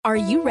Are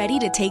you ready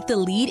to take the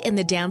lead in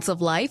the dance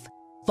of life?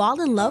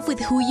 Fall in love with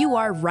who you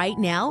are right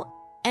now?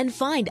 And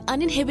find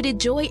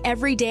uninhibited joy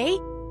every day?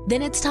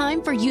 Then it's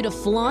time for you to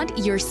flaunt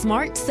your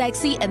smart,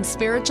 sexy, and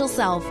spiritual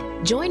self.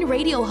 Join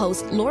radio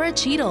host Laura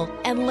Cheadle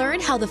and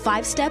learn how the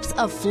 5 steps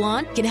of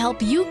flaunt can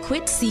help you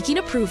quit seeking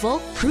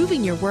approval,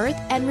 proving your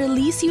worth, and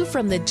release you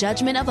from the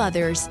judgment of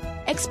others.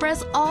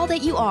 Express all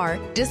that you are,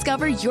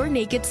 discover your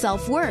naked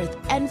self-worth,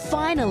 and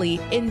finally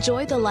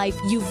enjoy the life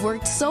you've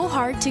worked so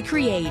hard to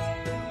create.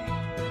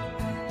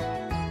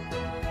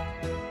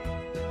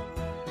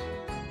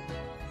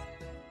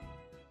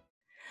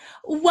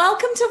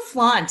 Welcome to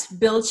Flaunt,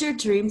 Build Your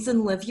Dreams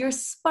and Live Your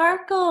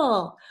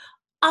Sparkle.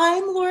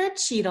 I'm Laura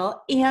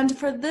Cheadle, and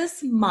for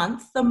this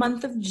month, the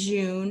month of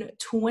June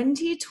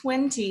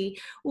 2020,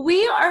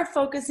 we are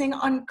focusing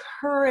on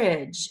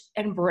courage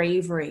and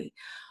bravery.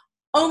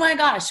 Oh my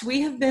gosh,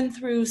 we have been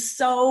through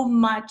so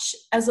much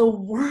as a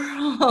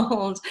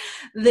world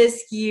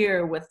this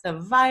year with the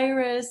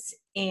virus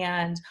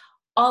and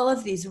all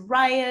of these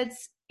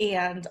riots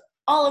and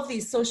all of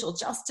these social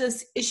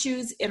justice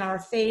issues in our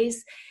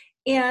face.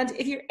 And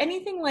if you're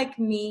anything like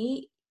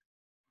me,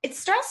 it's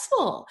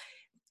stressful.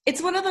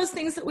 It's one of those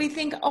things that we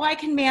think, oh, I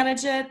can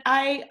manage it.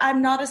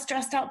 I'm not a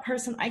stressed out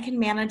person. I can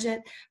manage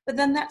it. But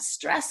then that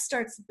stress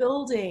starts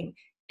building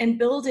and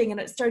building, and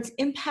it starts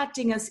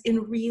impacting us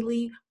in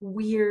really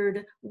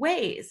weird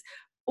ways.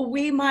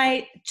 We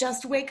might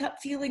just wake up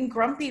feeling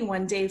grumpy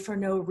one day for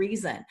no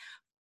reason.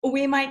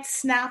 We might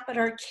snap at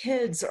our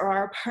kids or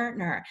our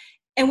partner,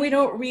 and we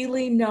don't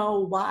really know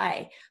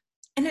why.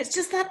 And it's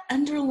just that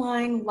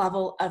underlying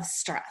level of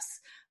stress.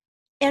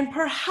 And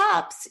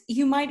perhaps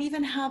you might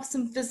even have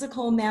some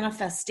physical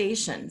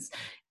manifestations.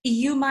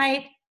 You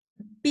might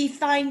be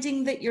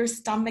finding that your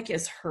stomach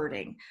is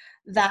hurting,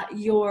 that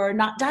you're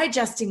not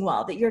digesting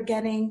well, that you're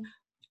getting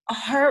a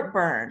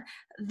heartburn,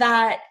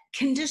 that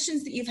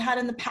conditions that you've had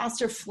in the past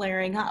are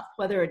flaring up,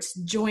 whether it's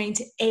joint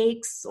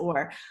aches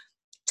or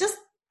just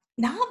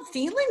not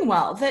feeling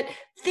well, that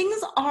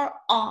things are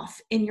off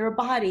in your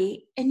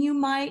body and you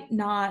might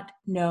not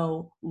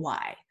know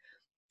why.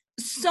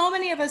 So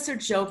many of us are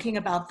joking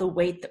about the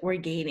weight that we're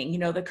gaining,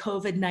 the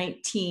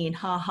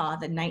COVID-19,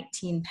 the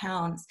 19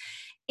 pounds.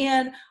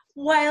 And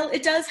while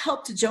it does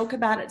help to joke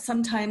about it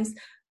sometimes,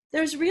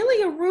 there's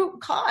really a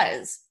root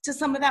cause to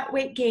some of that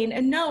weight gain.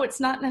 And no,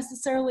 it's not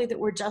necessarily that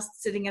we're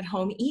just sitting at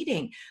home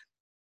eating.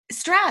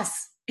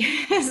 Stress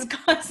is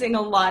causing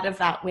a lot of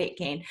that weight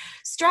gain.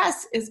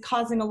 Stress is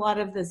causing a lot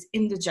of this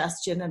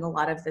indigestion and a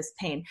lot of this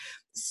pain.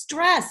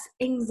 Stress,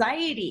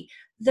 anxiety,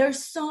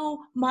 there's so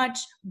much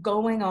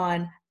going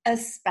on,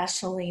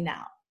 especially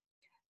now.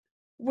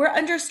 We're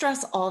under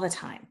stress all the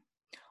time.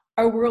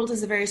 Our world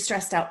is a very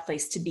stressed out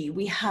place to be.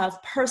 We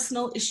have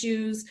personal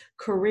issues,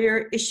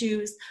 career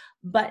issues,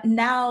 but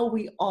now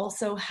we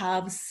also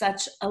have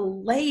such a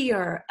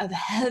layer of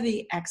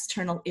heavy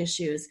external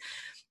issues.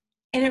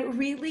 And it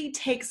really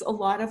takes a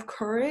lot of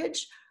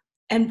courage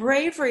and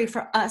bravery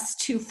for us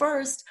to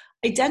first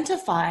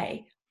identify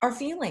our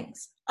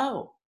feelings.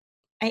 Oh,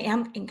 I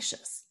am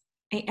anxious.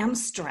 I am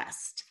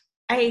stressed.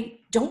 I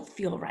don't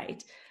feel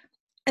right.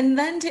 And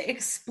then to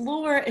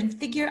explore and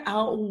figure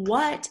out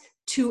what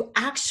to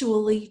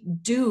actually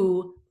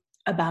do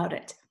about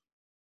it.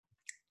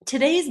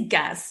 Today's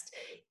guest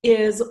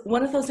is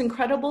one of those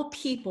incredible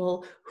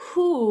people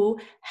who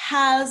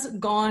has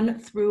gone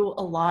through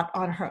a lot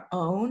on her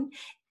own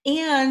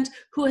and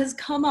who has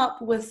come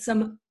up with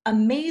some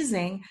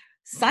amazing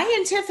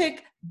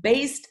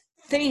scientific-based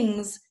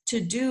things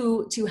to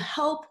do to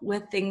help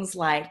with things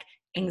like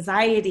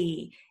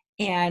anxiety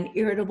and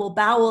irritable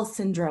bowel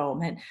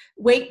syndrome and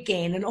weight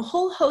gain and a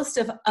whole host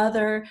of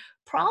other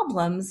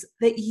problems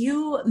that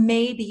you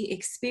may be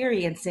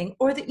experiencing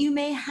or that you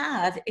may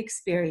have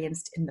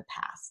experienced in the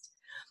past.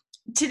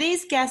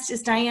 Today's guest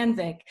is Diane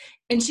Vick,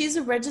 and she's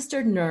a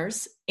registered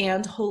nurse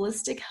and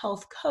holistic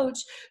health coach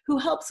who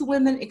helps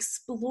women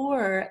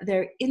explore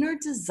their inner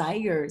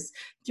desires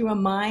through a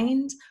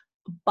mind,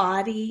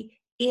 body,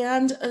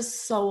 and a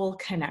soul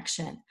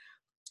connection.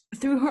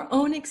 Through her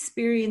own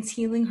experience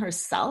healing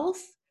herself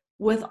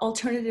with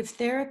alternative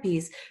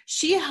therapies,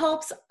 she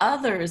helps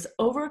others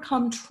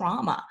overcome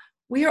trauma.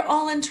 We are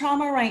all in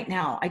trauma right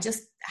now. I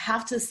just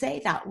have to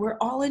say that. We're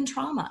all in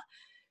trauma.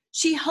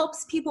 She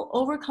helps people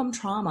overcome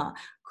trauma,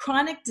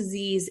 chronic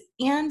disease,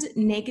 and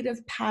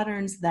negative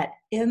patterns that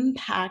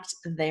impact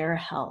their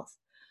health.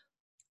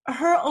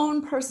 Her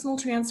own personal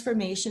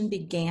transformation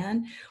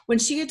began when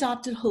she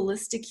adopted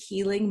holistic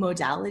healing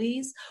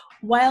modalities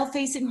while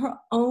facing her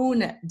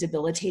own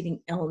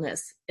debilitating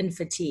illness and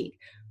fatigue.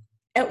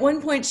 At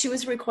one point, she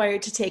was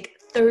required to take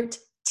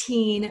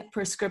 13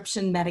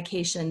 prescription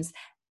medications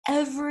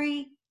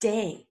every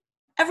day.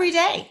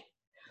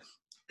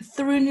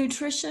 Through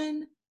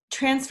nutrition,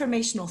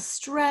 transformational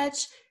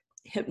stretch,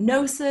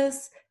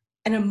 hypnosis,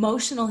 and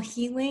emotional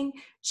healing,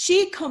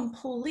 she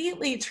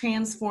completely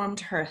transformed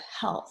her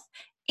health.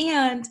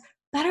 And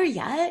better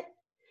yet,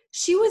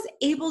 she was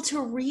able to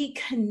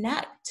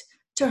reconnect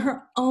to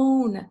her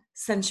own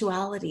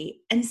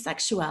sensuality and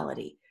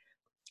sexuality.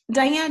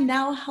 Diane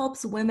now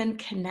helps women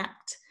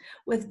connect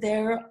with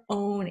their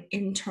own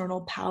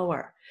internal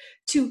power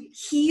to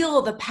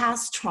heal the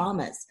past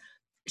traumas.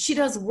 She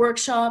does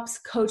workshops,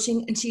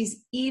 coaching, and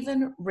she's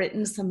even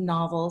written some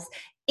novels.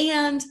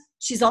 And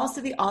she's also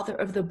the author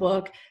of the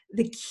book,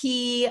 The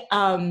Key.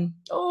 Now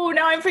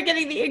I'm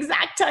forgetting the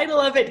exact title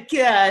of it.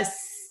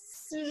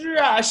 Yes,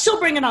 she'll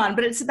bring it on,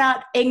 but it's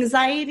about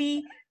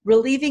anxiety,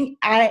 relieving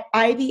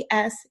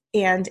IBS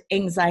and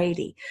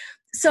anxiety.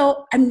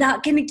 So I'm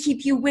not going to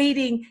keep you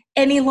waiting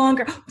any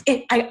longer.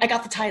 I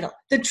got the title,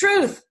 The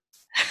Truth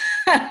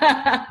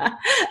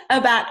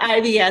about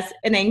IBS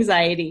and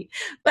anxiety.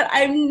 But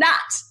I'm not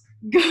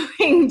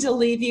going to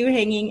leave you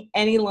hanging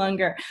any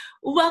longer.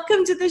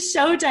 Welcome to the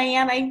show,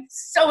 Diane. I'm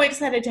so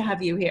excited to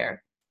have you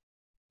here.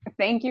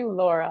 Thank you,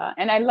 Laura.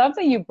 And I love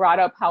that you brought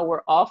up how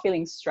we're all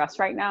feeling stressed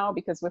right now,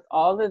 because with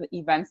all the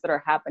events that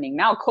are happening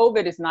now,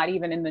 COVID is not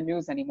even in the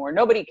news anymore.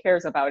 Nobody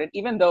cares about it,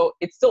 even though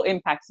it still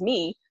impacts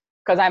me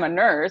because I'm a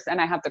nurse and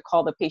I have to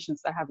call the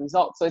patients that have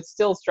results. So it's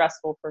still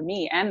stressful for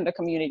me and the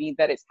community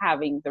that is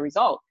having the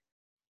result.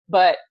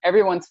 But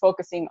everyone's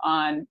focusing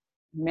on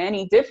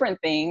many different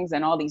things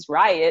and all these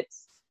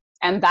riots.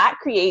 And that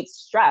creates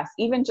stress.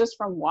 Even just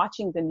from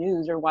watching the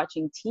news or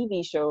watching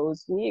TV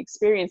shows, we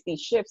experience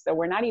these shifts that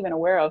we're not even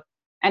aware of.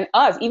 And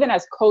us, even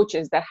as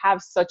coaches that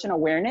have such an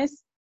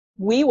awareness,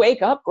 we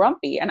wake up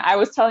grumpy. And I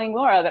was telling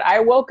Laura that I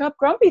woke up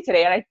grumpy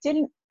today and I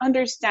didn't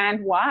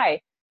understand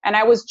why. And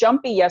I was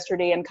jumpy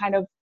yesterday and kind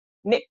of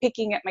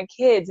nitpicking at my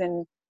kids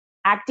and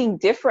acting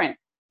different.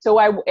 So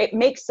it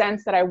makes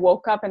sense that I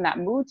woke up in that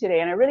mood today.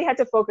 And I really had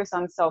to focus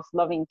on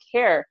self-loving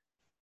care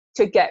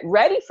to get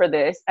ready for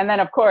this. And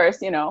then, of course,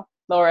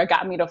 Laura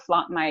got me to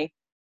flaunt my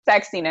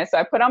sexiness. So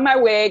I put on my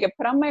wig, I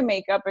put on my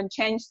makeup and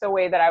changed the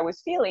way that I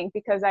was feeling,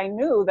 because I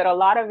knew that a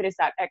lot of it is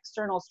that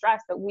external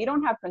stress that we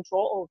don't have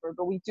control over,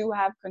 but we do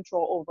have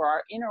control over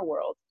our inner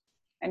world.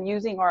 And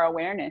using our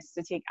awareness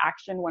to take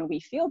action when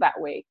we feel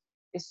that way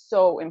is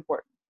so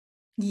important.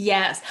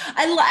 Yes.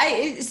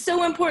 It's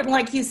so important.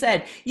 Like you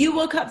said, you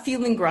woke up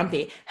feeling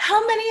grumpy.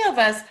 How many of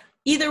us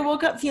either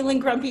woke up feeling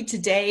grumpy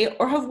today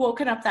or have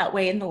woken up that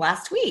way in the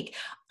last week?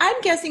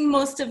 I'm guessing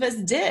most of us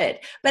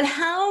did. But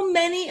how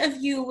many of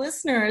you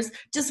listeners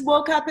just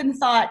woke up and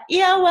thought,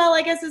 yeah, well,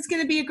 I guess it's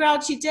going to be a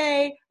grouchy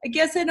day. I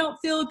guess I don't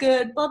feel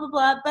good, blah, blah,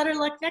 blah. Better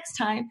luck next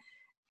time.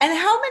 And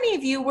how many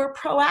of you were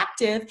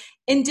proactive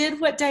and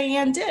did what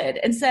Diane did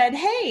and said,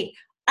 hey,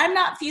 I'm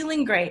not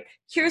feeling great.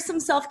 Here's some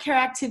self-care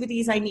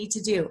activities I need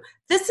to do.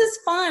 This is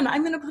fun.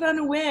 I'm going to put on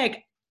a wig.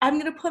 I'm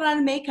going to put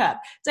on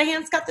makeup.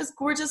 Diane's got this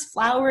gorgeous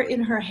flower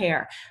in her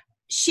hair.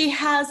 She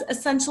has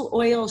essential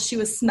oils. She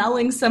was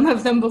smelling some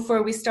of them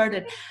before we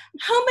started.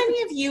 How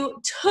many of you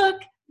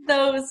took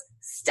those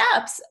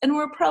steps and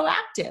were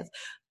proactive?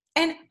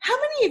 And how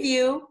many of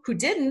you who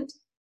didn't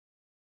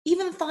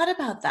even thought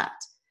about that?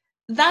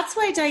 That's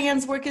why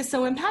Diane's work is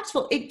so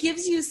impactful. It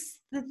gives you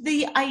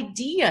the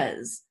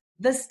ideas,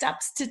 the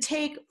steps to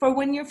take for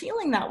when you're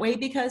feeling that way,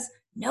 because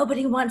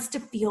nobody wants to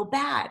feel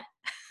bad.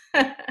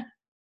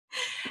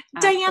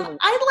 Diane,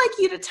 I'd like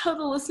you to tell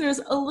the listeners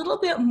a little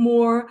bit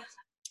more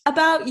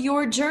about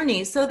your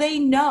journey so they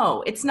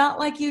know it's not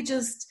like you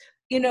just,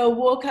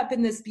 woke up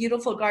in this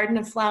beautiful garden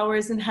of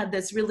flowers and had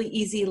this really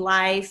easy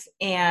life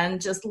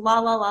and just la,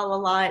 la, la, la,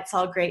 la, it's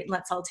all great and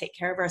let's all take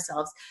care of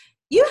ourselves.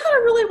 You had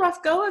a really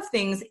rough go of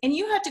things and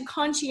you had to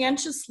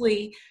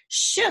conscientiously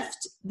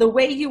shift the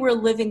way you were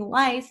living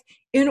life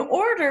in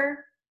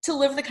order to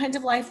live the kind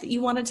of life that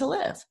you wanted to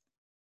live.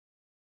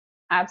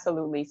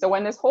 Absolutely. So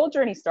when this whole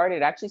journey started,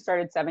 it actually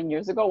started 7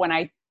 years ago when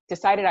I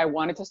decided I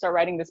wanted to start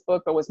writing this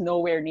book, but was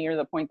nowhere near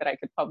the point that I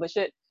could publish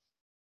it.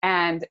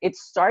 And it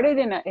started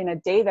in a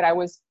day that I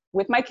was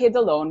with my kids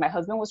alone. My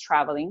husband was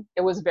traveling.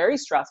 It was very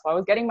stressful. I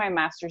was getting my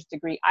master's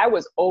degree. I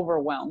was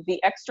overwhelmed. The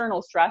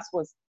external stress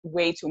was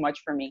way too much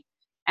for me.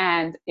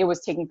 And it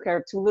was taking care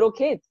of 2 little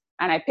kids.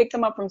 And I picked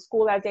them up from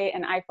school that day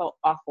and I felt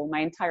awful. My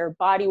entire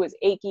body was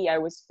achy. I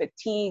was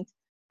fatigued.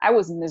 I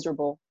was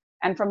miserable.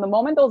 And from the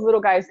moment those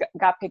little guys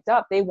got picked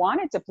up, they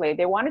wanted to play.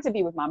 They wanted to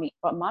be with mommy,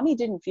 but mommy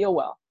didn't feel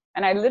well.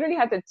 And I literally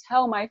had to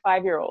tell my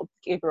 5-year-old,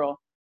 Gabriel,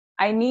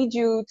 I need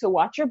you to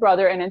watch your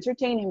brother and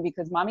entertain him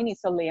because mommy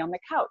needs to lay on the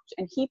couch.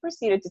 And he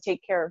proceeded to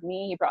take care of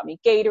me. He brought me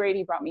Gatorade.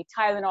 He brought me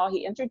Tylenol.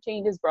 He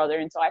entertained his brother.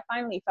 And so I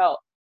finally felt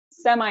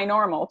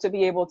semi-normal to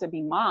be able to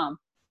be mom.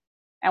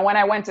 And when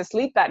I went to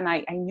sleep that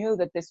night, I knew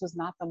that this was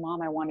not the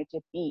mom I wanted to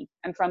be.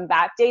 And from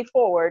that day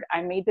forward,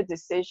 I made the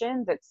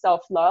decision that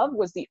self-love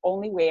was the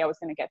only way I was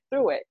going to get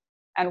through it.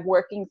 And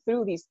working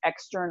through these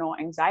external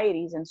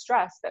anxieties and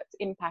stress that's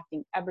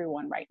impacting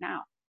everyone right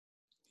now.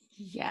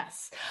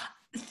 Yes.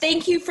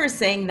 Thank you for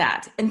saying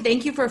that. And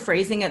thank you for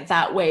phrasing it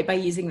that way by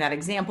using that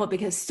example,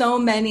 because so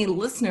many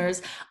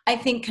listeners, I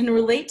think, can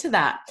relate to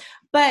that.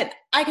 But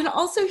I can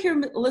also hear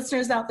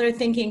listeners out there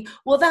thinking,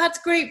 well, that's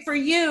great for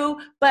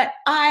you, but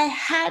I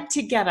had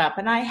to get up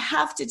and I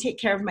have to take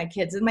care of my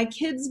kids and my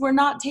kids were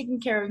not taking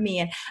care of me.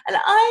 And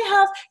I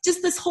have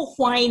just this whole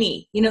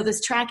whiny, this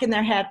track in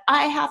their head.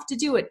 I have to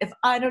do it. If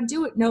I don't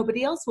do it,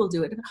 nobody else will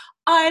do it. If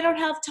I don't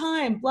have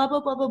time, blah,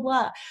 blah, blah, blah,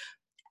 blah.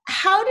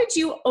 how did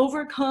you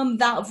overcome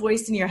that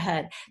voice in your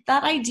head?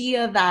 That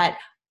idea that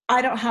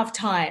I don't have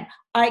time.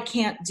 I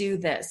can't do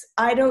this.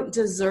 I don't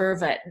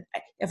deserve it.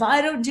 If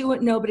I don't do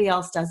it, nobody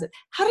else does it.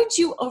 How did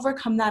you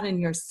overcome that in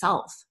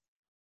yourself?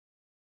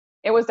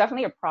 It was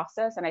definitely a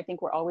process. And I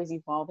think we're always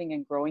evolving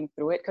and growing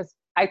through it, because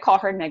I call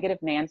her Negative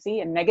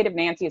Nancy, and Negative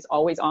Nancy is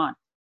always on.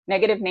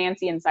 Negative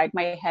Nancy inside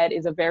my head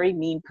is a very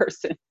mean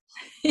person.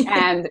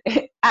 And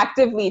it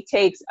actively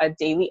takes a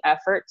daily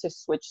effort to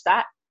switch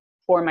that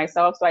for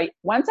myself. So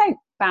once I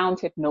found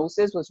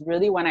hypnosis was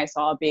really when I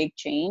saw a big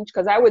change,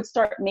 because I would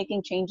start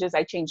making changes.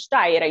 I changed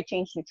diet, I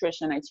changed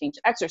nutrition, I changed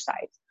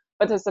exercise,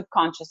 but the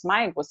subconscious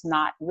mind was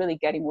not really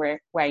getting where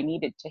I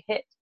needed to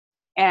hit.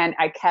 And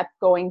I kept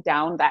going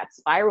down that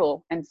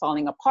spiral and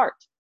falling apart.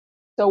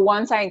 So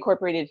once I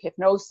incorporated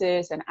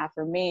hypnosis and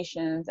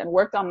affirmations and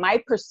worked on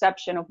my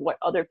perception of what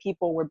other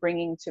people were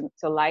bringing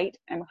to light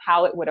and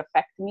how it would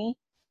affect me,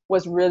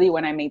 was really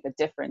when I made the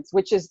difference,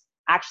 which is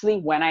actually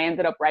when I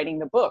ended up writing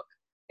the book,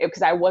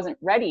 because I wasn't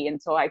ready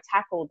until I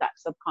tackled that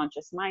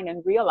subconscious mind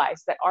and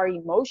realized that our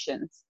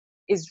emotions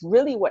is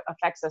really what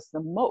affects us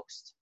the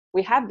most.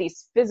 We have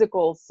these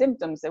physical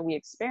symptoms that we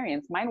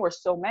experience. Mine were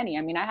so many.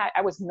 I mean,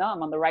 I was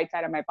numb on the right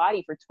side of my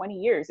body for 20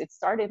 years. It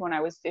started when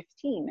I was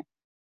 15.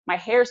 My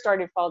hair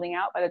started falling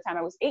out by the time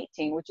I was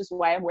 18, which is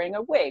why I'm wearing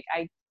a wig.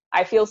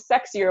 I feel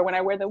sexier when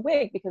I wear the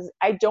wig because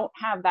I don't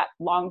have that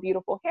long,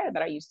 beautiful hair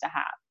that I used to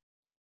have.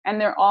 And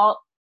they're all,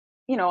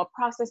 a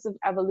process of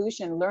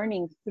evolution,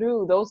 learning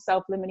through those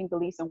self-limiting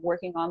beliefs and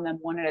working on them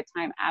one at a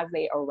time as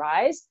they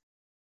arise.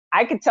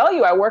 I could tell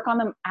you I work on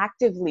them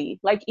actively.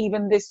 Like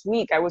even this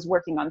week, I was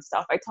working on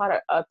stuff. I taught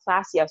a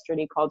class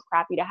yesterday called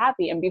Crappy to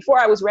Happy. And before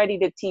I was ready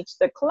to teach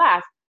the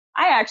class,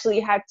 I actually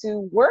had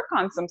to work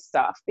on some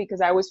stuff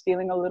because I was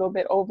feeling a little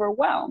bit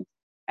overwhelmed.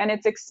 And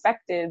it's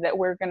expected that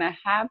we're going to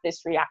have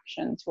this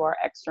reaction to our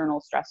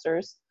external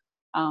stressors.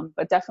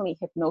 But definitely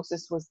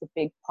hypnosis was the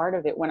big part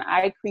of it. When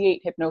I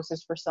create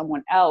hypnosis for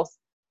someone else,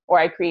 or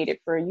I create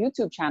it for a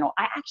YouTube channel,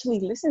 I actually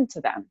listen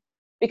to them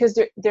because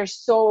they're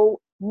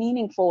so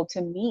meaningful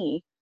to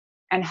me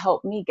and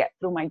help me get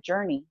through my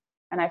journey.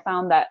 And I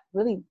found that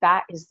really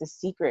that is the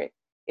secret,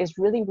 is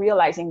really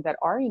realizing that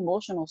our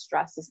emotional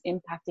stress is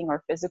impacting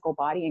our physical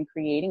body and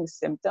creating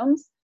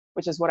symptoms,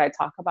 which is what I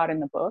talk about in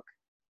the book.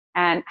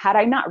 And had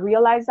I not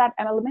realized that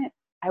element,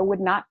 I would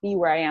not be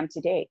where I am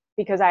today,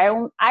 because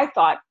I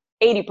thought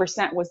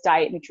 80% was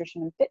diet,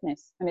 nutrition, and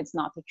fitness, and it's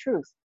not the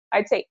truth.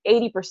 I'd say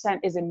 80%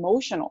 is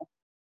emotional,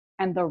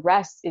 and the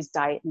rest is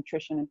diet,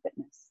 nutrition, and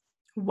fitness.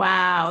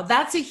 Wow,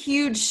 that's a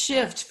huge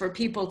shift for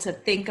people to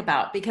think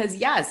about, because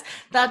yes,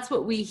 that's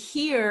what we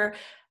hear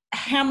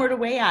hammered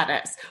away at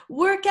us.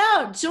 Work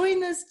out, join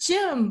this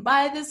gym,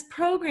 buy this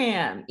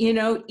program,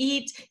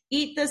 eat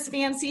this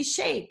fancy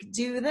shake,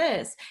 do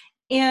this.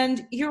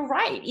 And you're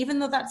right, even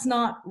though that's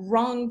not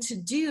wrong to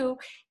do,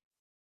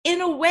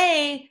 in a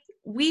way,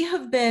 we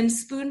have been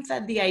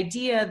spoon-fed the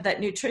idea that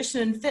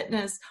nutrition and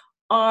fitness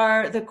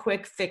are the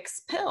quick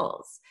fix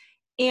pills.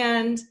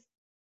 And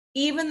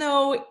even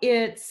though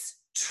it's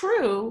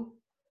true,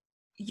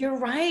 you're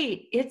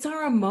right. It's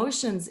our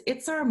emotions.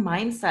 It's our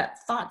mindset.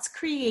 Thoughts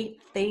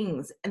create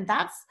things. And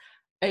that's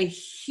a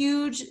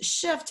huge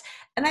shift.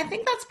 And I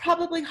think that's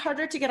probably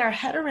harder to get our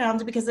head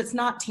around because it's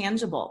not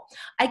tangible.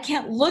 I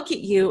can't look at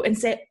you and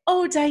say,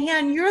 oh,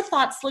 Diane, your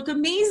thoughts look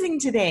amazing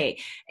today.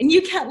 And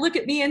you can't look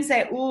at me and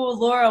say, oh,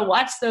 Laura,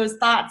 watch those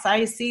thoughts.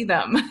 I see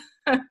them.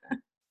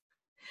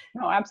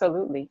 No,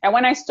 absolutely. And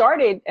when I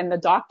started, and the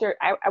doctor,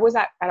 I was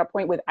at a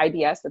point with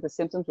IBS that the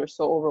symptoms were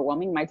so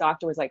overwhelming. My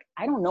doctor was like,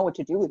 I don't know what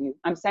to do with you.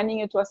 I'm sending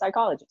you to a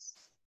psychologist,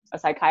 a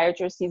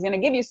psychiatrist. He's going to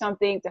give you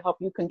something to help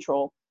you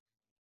control.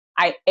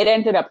 It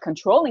ended up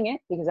controlling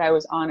it because I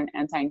was on an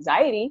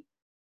anti-anxiety,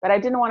 but I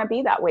didn't want to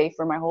be that way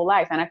for my whole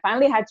life. And I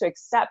finally had to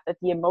accept that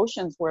the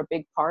emotions were a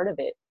big part of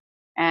it,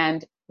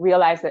 and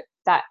realize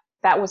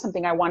that was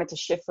something I wanted to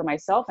shift for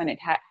myself. And it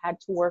had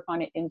to work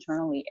on it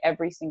internally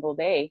every single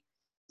day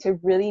to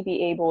really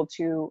be able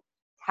to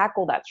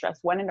tackle that stress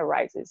when it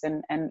arises.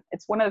 And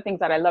it's one of the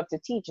things that I love to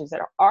teach, is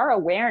that our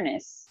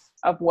awareness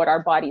of what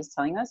our body is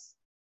telling us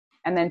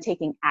and then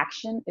taking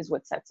action is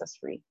what sets us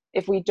free.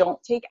 If we don't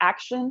take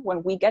action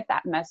when we get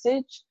that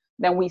message,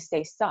 then we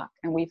stay stuck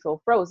and we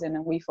feel frozen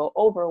and we feel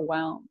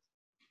overwhelmed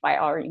by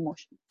our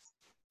emotions.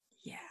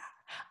 Yeah.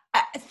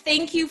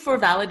 Thank you for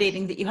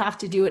validating that you have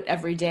to do it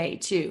every day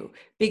too,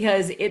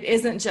 because it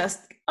isn't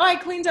just, oh, I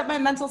cleaned up my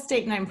mental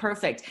state and I'm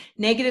perfect.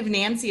 Negative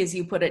Nancy, as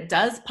you put it,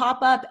 does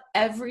pop up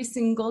every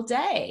single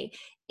day.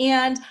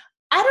 And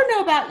I don't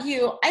know about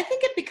you, I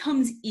think it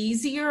becomes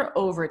easier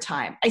over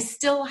time. I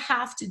still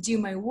have to do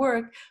my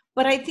work,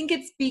 but I think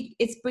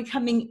it's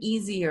becoming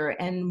easier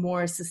and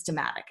more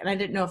systematic. And I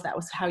didn't know if that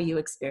was how you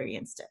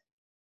experienced it.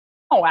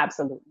 Oh,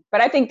 absolutely.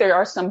 But I think there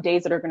are some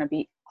days that are going to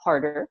be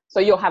harder.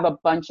 So you'll have a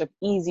bunch of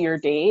easier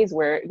days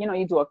where,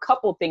 you do a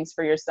couple things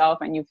for yourself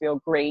and you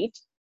feel great.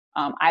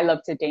 I love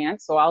to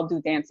dance, so I'll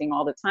do dancing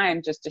all the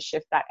time just to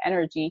shift that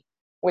energy,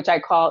 which I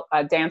call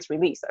a dance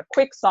release, a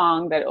quick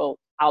song that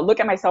I'll look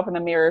at myself in the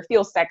mirror,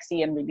 feel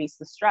sexy, and release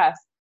the stress.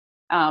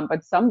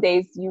 But some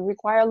days you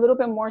require a little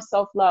bit more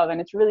self-love,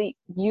 and it's really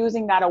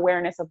using that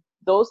awareness of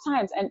those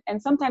times.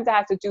 And sometimes it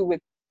has to do with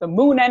the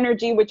moon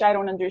energy, which I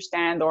don't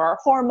understand, or our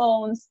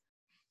hormones,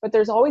 but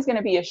there's always going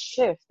to be a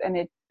shift, and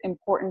it's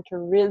important to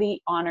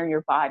really honor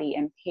your body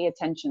and pay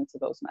attention to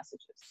those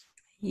messages.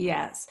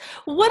 Yes.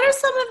 What are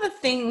some of the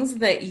things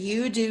that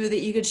you do that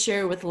you could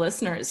share with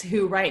listeners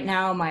who right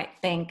now might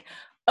think,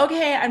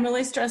 okay, I'm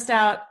really stressed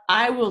out.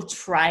 I will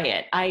try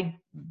it. I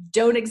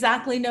don't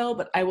exactly know,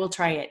 but I will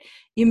try it.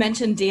 You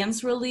mentioned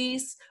dance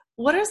release.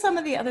 What are some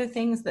of the other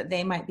things that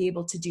they might be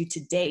able to do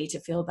today to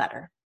feel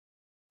better?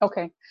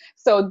 Okay.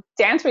 So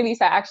dance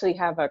release, I actually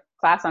have a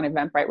class on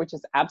Eventbrite, which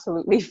is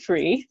absolutely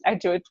free. I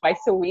do it twice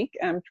a week,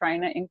 and I'm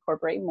trying to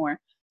incorporate more.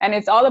 And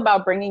it's all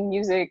about bringing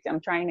music. I'm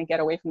trying to get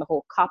away from the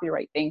whole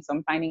copyright thing. So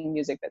I'm finding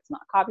music that's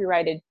not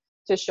copyrighted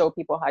to show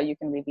people how you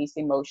can release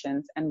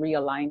emotions and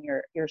realign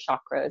your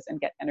chakras and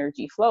get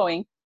energy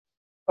flowing.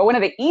 But one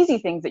of the easy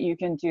things that you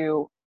can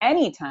do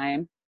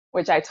anytime,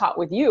 which I taught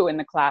with you in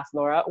the class,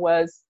 Laura,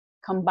 was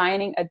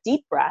combining a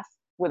deep breath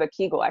with a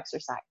Kegel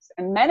exercise.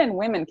 And men and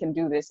women can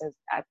do this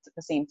at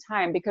the same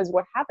time, because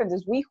what happens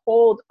is we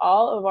hold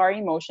all of our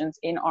emotions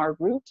in our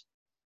root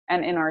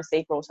and in our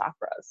sacral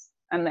chakras.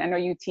 And I know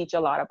you teach a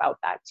lot about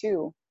that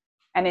too.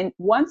 And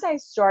once I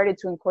started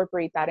to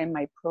incorporate that in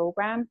my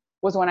program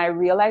was when I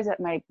realized that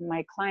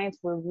my clients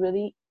were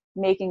really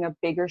making a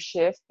bigger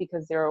shift,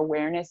 because their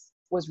awareness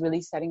was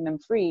really setting them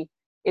free,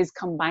 is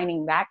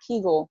combining that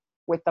Kegel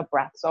with the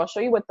breath. So I'll show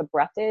you what the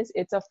breath is.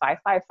 It's a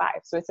 5-5-5.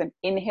 So it's an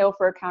inhale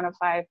for a count of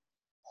 5,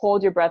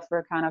 hold your breath for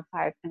a count of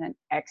 5, and then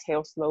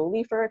exhale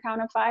slowly for a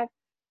count of 5.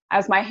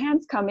 As my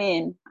hands come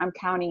in, I'm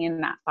counting in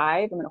that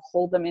 5. I'm going to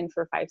hold them in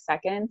for 5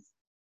 seconds,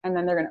 and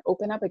then they're going to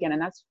open up again.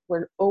 And that's,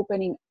 we're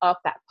opening up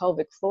that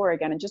pelvic floor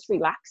again and just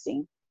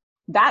relaxing.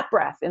 That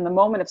breath in the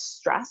moment of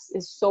stress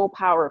is so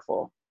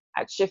powerful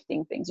at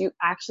shifting things. You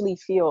actually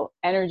feel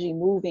energy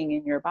moving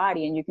in your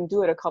body, and you can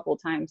do it a couple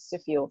times to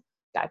feel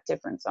that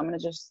difference. So I'm going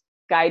to just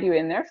guide you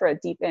in there for a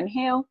deep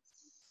inhale.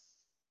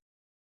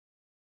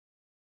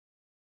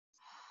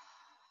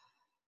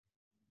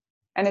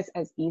 And it's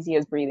as easy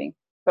as breathing.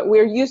 But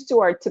we're used to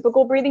our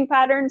typical breathing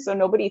pattern, so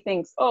nobody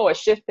thinks, oh, a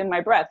shift in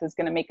my breath is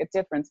going to make a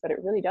difference, but it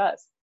really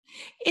does.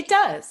 It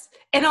does.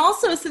 And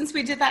also, since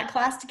we did that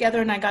class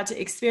together and I got to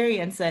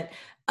experience it,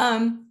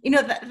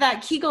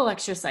 that Kegel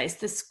exercise,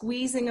 the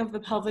squeezing of the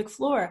pelvic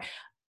floor,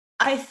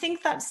 I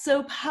think that's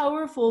so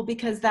powerful,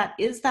 because that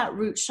is that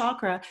root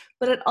chakra,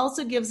 but it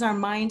also gives our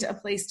mind a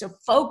place to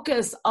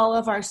focus all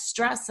of our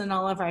stress and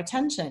all of our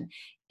tension.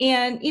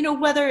 And,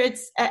 whether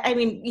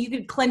you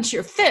could clench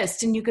your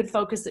fist and you could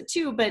focus it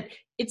too, but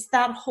it's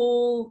that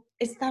whole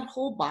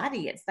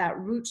body, it's that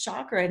root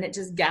chakra, and it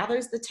just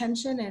gathers the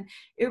tension, and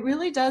it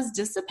really does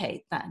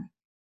dissipate then.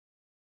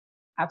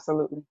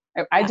 Absolutely.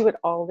 I do it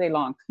all day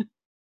long.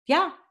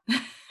 Yeah.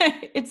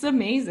 It's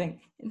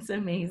amazing. It's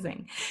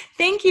amazing.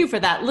 Thank you for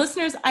that.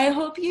 Listeners, I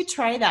hope you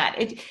try that.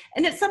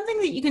 And it's something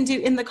that you can do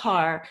in the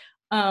car,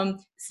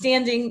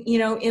 standing,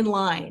 in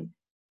line.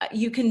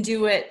 You can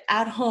do it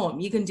at home.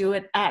 You can do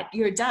it at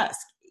your desk.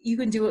 You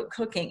can do it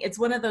cooking. It's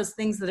one of those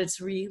things that it's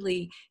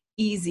really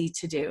easy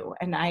to do.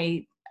 And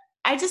I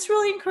just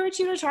really encourage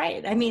you to try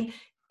it. I mean,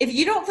 if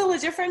you don't feel a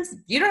difference,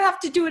 you don't have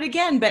to do it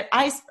again. But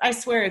I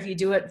swear, if you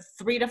do it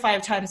 3 to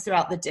 5 times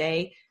throughout the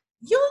day,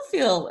 you'll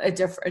feel a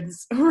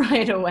difference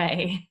right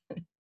away.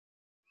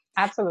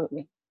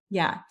 Absolutely.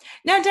 Yeah.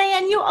 Now,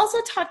 Diane, you also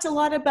talked a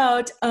lot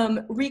about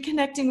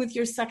reconnecting with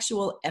your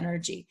sexual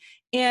energy.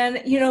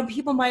 And,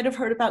 people might have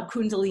heard about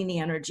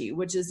Kundalini energy,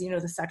 which is,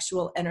 the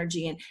sexual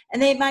energy.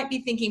 And they might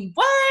be thinking,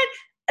 what?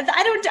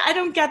 I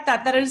don't get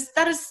that. That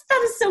is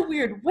so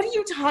weird. What are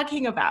you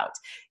talking about?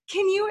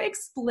 Can you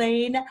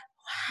explain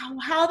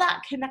how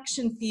that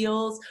connection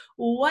feels,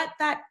 what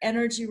that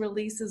energy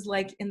release is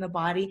like in the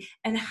body,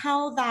 and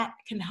how that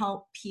can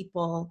help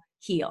people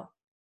heal?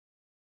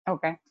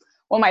 Okay.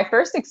 Well, my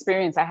first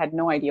experience, I had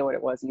no idea what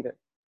it was either.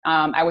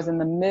 I was in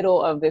the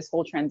middle of this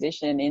whole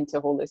transition into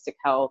holistic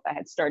health. I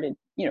had started,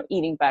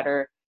 eating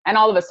better. And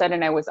all of a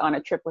sudden I was on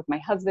a trip with my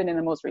husband in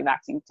the most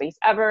relaxing place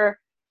ever.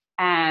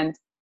 And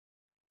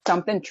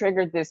something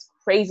triggered this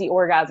crazy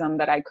orgasm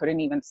that I couldn't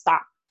even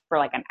stop for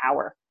like an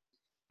hour.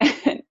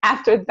 And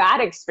after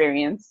that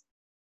experience,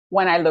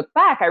 when I look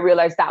back, I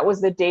realized that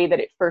was the day that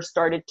it first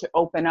started to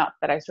open up,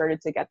 that I started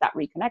to get that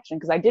reconnection,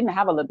 because I didn't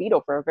have a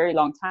libido for a very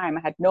long time.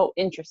 I had no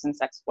interest in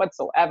sex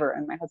whatsoever.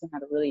 And my husband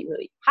had a really,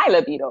 really high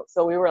libido.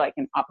 So we were like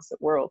in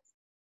opposite worlds.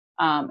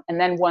 And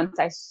then once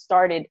I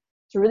started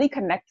to really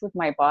connect with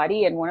my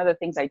body, and one of the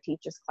things I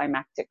teach is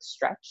climactic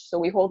stretch. So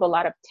we hold a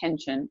lot of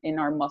tension in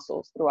our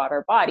muscles throughout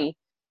our body.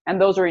 And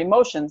those are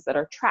emotions that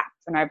are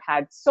trapped. And I've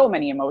had so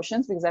many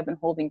emotions because I've been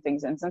holding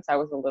things in since I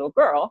was a little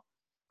girl.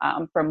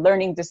 From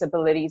learning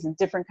disabilities and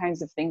different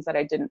kinds of things that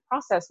I didn't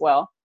process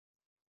well,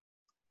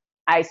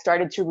 I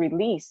started to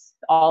release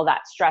all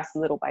that stress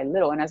little by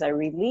little. And as I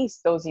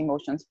released those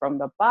emotions from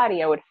the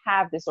body, I would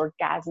have this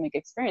orgasmic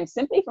experience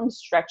simply from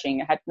stretching.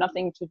 It had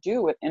nothing to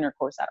do with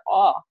intercourse at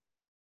all.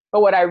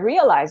 But what I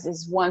realized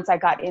is once I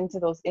got into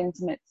those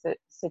intimate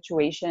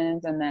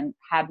situations and then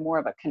had more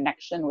of a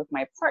connection with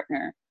my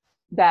partner,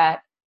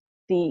 that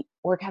the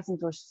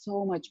orgasms were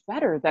so much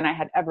better than I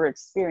had ever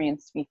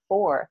experienced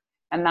before.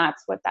 And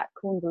that's what that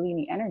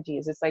Kundalini energy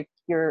is. It's like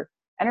your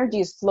energy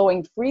is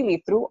flowing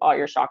freely through all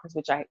your chakras,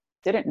 which I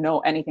didn't know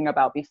anything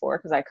about before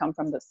because I come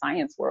from the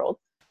science world.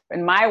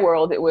 In my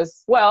world, it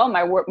was, well,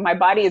 my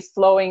body is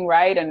flowing,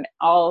 right? And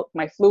all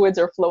my fluids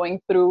are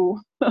flowing through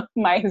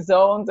my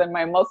zones and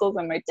my muscles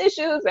and my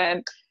tissues.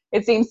 And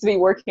it seems to be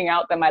working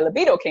out that my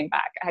libido came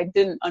back. I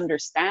didn't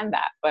understand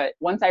that. But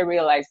once I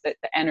realized that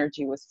the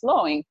energy was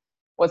flowing,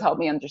 was helped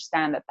me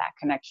understand that that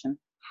connection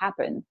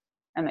happened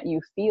and that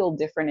you feel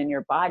different in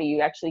your body.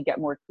 You actually get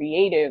more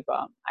creative.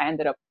 I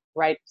ended up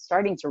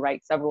starting to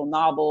write several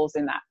novels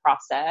in that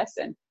process.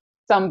 And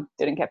some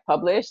didn't get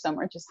published. Some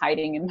are just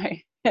hiding in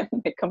my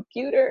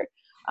computer.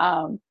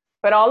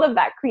 But all of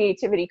that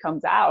creativity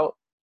comes out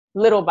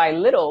little by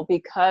little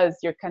because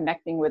you're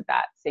connecting with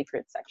that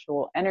sacred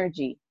sexual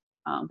energy.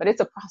 But it's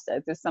a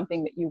process. It's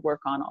something that you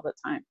work on all the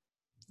time.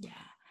 Yeah.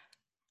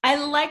 I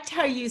liked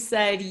how you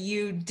said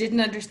you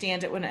didn't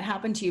understand it when it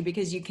happened to you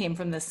because you came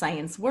from the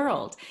science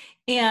world.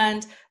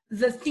 And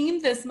the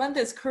theme this month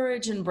is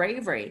courage and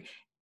bravery.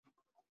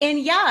 And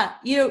yeah,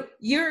 you're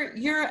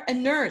a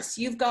nurse,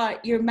 you've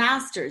got your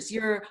master's,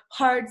 your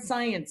hard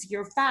science,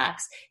 your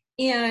facts.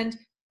 And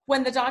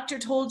when the doctor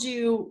told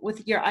you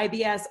with your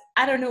IBS,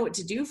 I don't know what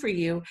to do for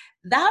you,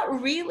 that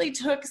really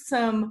took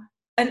an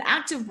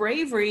act of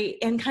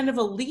bravery and kind of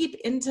a leap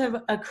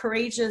into a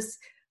courageous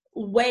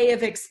way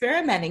of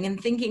experimenting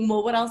and thinking,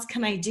 well, what else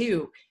can I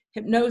do?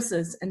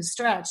 Hypnosis and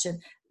stretch.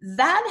 And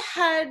that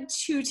had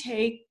to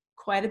take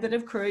quite a bit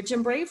of courage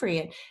and bravery.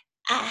 And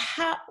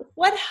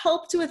what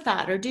helped with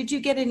that? Or did you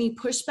get any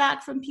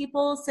pushback from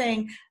people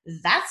saying,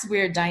 that's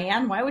weird,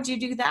 Diane, why would you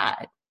do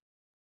that?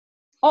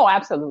 Oh,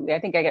 absolutely. I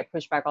think I get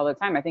pushback all the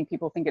time. I think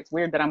people think it's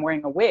weird that I'm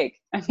wearing a wig.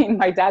 I mean,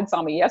 my dad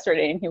saw me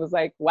yesterday and he was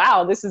like,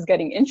 wow, this is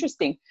getting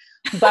interesting.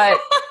 But,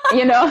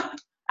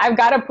 I've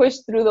got to push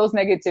through those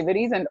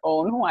negativities and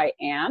own who I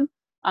am.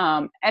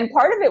 And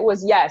part of it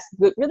was, yes,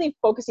 really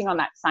focusing on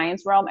that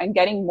science realm and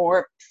getting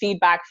more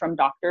feedback from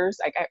doctors.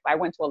 Like I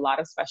went to a lot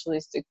of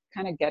specialists to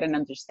kind of get an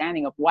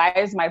understanding of why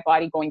is my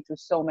body going through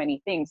so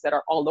many things that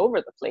are all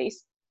over the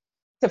place,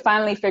 to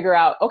finally figure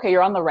out, okay,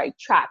 you're on the right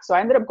track. So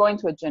I ended up going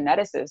to a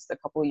geneticist a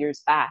couple of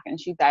years back,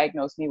 and she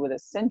diagnosed me with a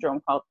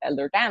syndrome called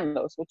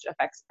Ehlers-Danlos, which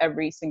affects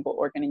every single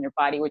organ in your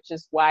body, which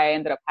is why I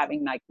ended up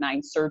having like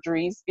 9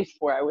 surgeries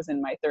before I was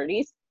in my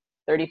 35s.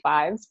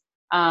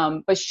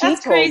 But she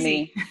told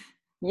me,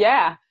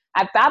 yeah,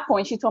 at that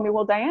point, she told me,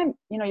 well, Diane,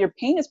 your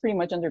pain is pretty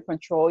much under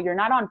control. You're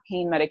not on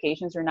pain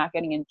medications. You're not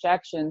getting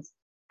injections.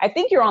 I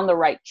think you're on the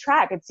right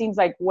track. It seems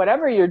like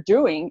whatever you're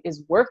doing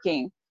is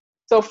working.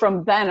 So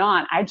from then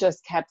on, I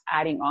just kept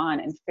adding on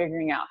and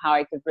figuring out how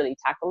I could really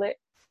tackle it.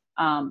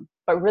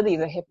 But really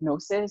the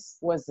hypnosis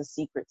was the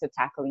secret to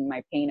tackling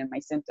my pain and my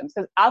symptoms.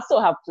 Because I'll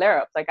still have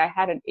flare-ups. Like I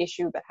had an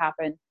issue that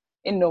happened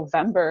in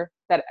November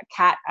that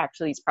Kat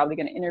actually is probably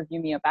going to interview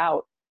me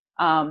about.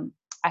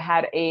 I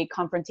had a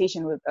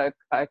confrontation with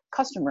a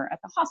customer at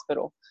the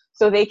hospital.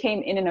 So they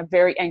came in a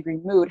very angry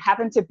mood,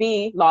 happened to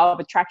be law of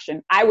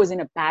attraction. I was in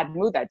a bad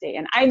mood that day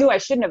and I knew I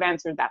shouldn't have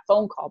answered that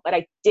phone call, but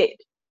I did.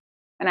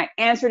 And I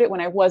answered it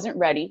when I wasn't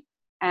ready.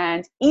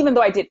 And even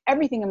though I did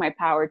everything in my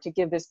power to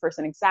give this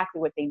person exactly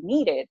what they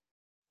needed,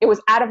 it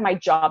was out of my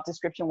job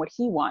description what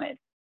he wanted.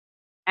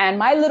 And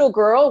my little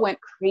girl went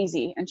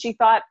crazy and she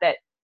thought that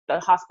the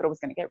hospital was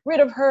going to get rid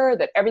of her,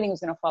 that everything was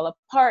going to fall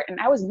apart. And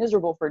I was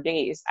miserable for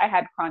days. I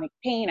had chronic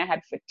pain. I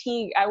had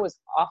fatigue. I was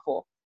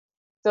awful.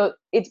 So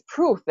it's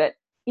proof that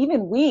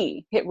even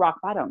we hit rock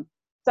bottom.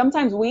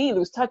 Sometimes we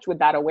lose touch with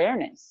that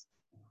awareness.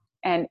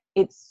 And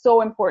it's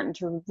so important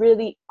to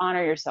really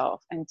honor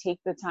yourself and take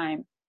the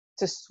time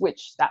to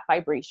switch that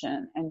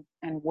vibration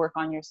and work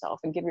on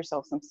yourself and give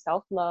yourself some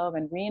self-love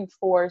and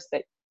reinforce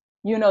that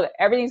that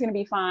everything's going to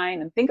be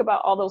fine, and think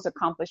about all those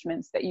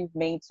accomplishments that you've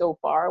made so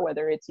far,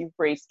 whether it's you've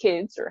raised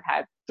kids or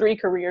had 3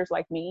 careers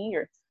like me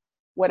or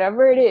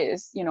whatever it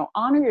is,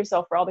 honor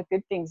yourself for all the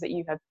good things that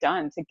you have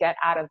done to get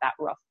out of that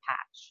rough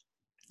patch.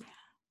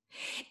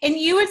 And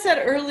you had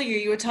said earlier,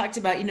 you had talked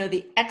about,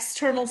 the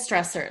external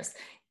stressors,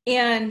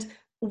 and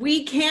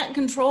we can't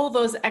control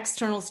those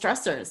external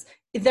stressors.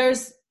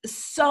 There's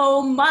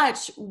so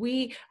much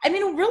really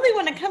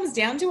when it comes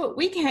down to it,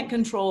 we can't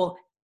control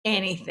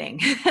anything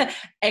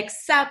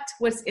except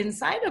what's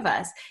inside of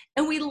us.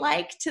 And we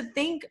like to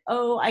think,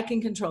 oh, I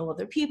can control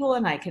other people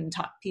and I can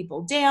talk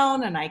people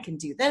down and I can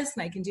do this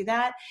and I can do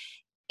that.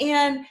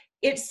 And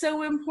it's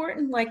so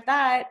important like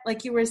that,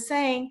 like you were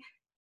saying,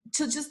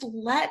 to just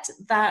let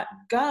that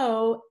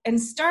go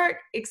and start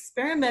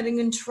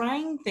experimenting and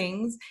trying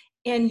things.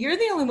 And you're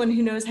the only one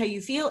who knows how you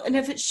feel. And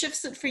if it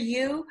shifts it for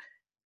you,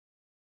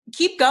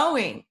 keep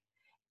going.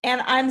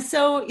 And I'm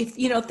so,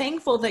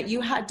 thankful that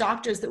you had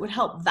doctors that would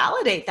help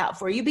validate that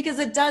for you, because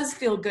it does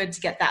feel good to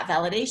get that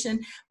validation.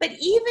 But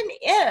even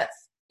if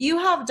You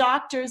have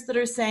doctors that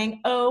are saying,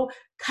 oh,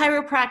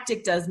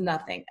 chiropractic does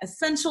nothing.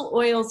 Essential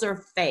oils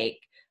are fake.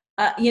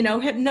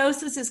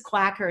 Hypnosis is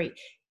quackery.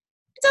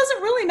 It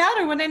doesn't really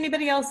matter what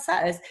anybody else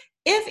says.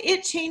 If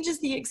it changes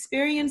the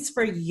experience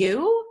for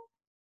you,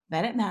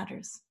 then it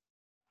matters.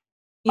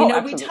 We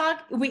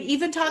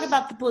even talk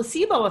about the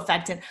placebo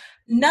effect, and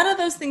none of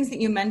those things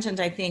that you mentioned,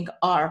 I think,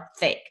 are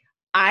fake.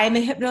 I'm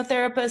a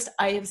hypnotherapist.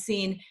 I have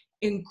seen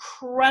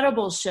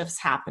incredible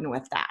shifts happen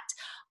with that.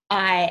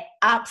 I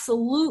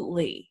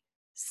absolutely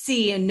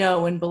see and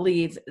know and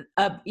believe,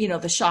 the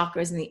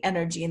chakras and the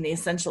energy and the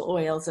essential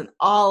oils and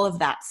all of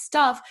that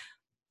stuff.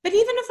 But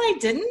even if I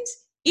didn't,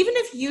 even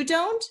if you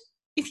don't,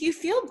 if you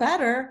feel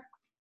better,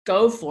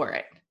 go for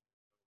it.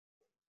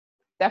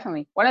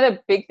 Definitely. One of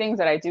the big things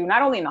that I do,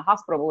 not only in the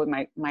hospital, but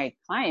with my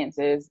clients,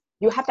 is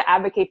you have to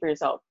advocate for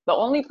yourself. The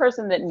only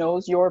person that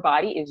knows your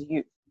body is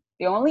you.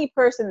 The only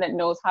person that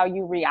knows how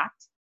you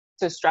react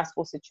to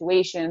stressful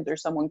situations or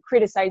someone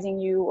criticizing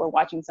you or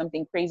watching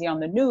something crazy on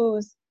the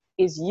news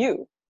is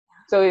you.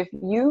 So if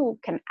you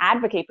can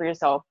advocate for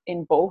yourself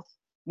in both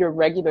your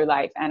regular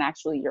life and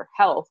actually your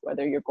health,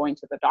 whether you're going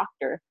to the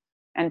doctor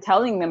and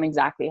telling them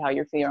exactly how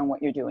you're feeling and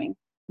what you're doing,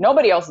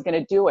 nobody else is going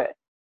to do it.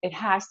 It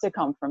has to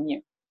come from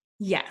you.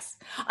 Yes.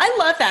 I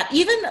love that.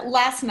 Even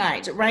last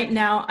night, right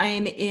now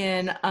I'm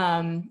in,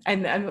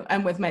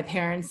 I'm with my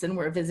parents and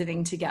we're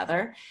visiting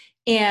together.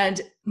 And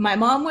my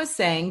mom was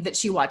saying that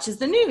she watches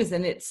the news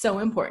and it's so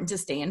important to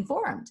stay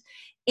informed.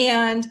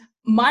 And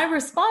my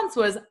response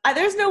was,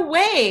 there's no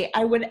way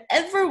I would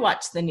ever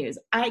watch the news.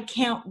 I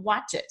can't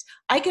watch it.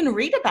 I can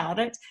read about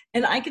it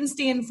and I can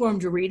stay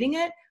informed reading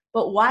it,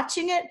 but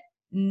watching it,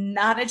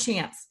 not a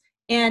chance.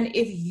 And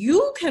if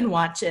you can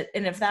watch it,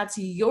 and if that's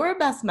your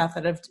best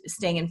method of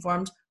staying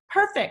informed,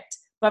 perfect.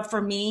 But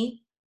for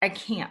me, I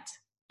can't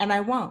and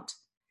I won't.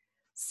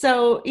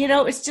 So,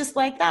 it's just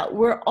like that.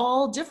 We're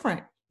all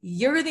different.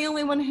 You're the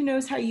only one who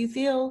knows how you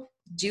feel.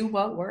 Do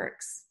what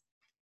works.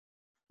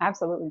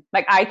 Absolutely.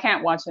 Like, I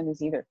can't watch the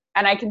news either.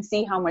 And I can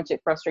see how much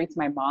it frustrates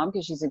my mom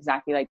because she's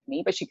exactly like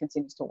me, but she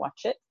continues to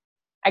watch it.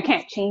 I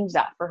can't change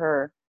that for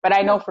her. But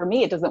I know for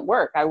me, it doesn't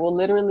work. I will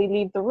literally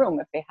leave the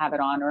room if they have it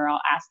on, or I'll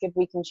ask if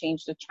we can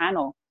change the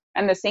channel.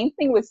 And the same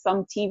thing with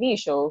some TV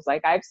shows.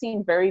 Like, I've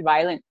seen very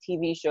violent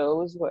TV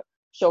shows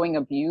showing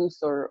abuse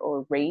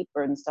or rape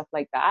and stuff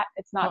like that.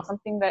 It's not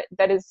something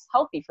that is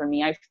healthy for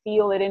me. I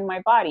feel it in my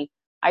body.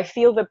 I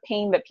feel the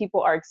pain that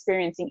people are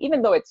experiencing,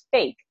 even though it's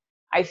fake.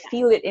 I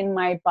feel it in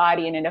my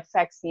body and it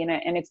affects me,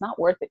 and it's not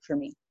worth it for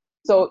me.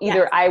 So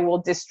either I will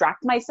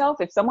distract myself.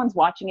 If someone's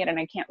watching it and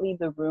I can't leave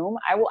the room,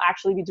 I will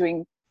actually be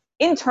doing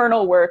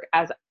internal work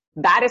as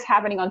that is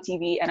happening on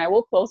TV, and I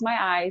will close my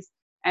eyes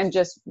and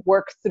just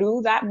work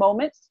through that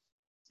moment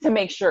to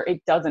make sure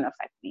it doesn't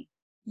affect me.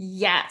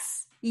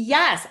 Yes.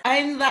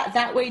 I'm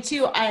that way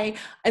too. I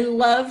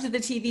loved the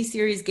TV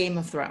series Game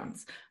of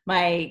Thrones.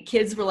 My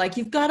kids were like,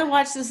 you've got to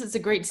watch this. It's a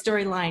great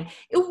storyline.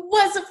 It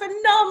was a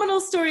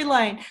phenomenal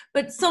storyline,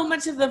 but so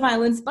much of the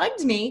violence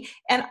bugged me.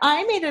 And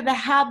I made it a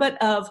habit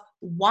of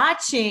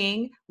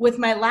watching with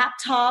my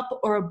laptop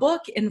or a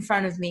book in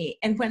front of me.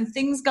 And when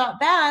things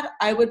got bad,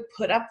 I would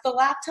put up the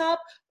laptop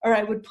or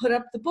I would put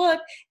up the book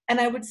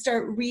and I would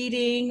start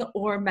reading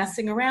or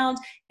messing around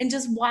and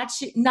just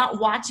not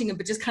watching it,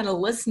 but just kind of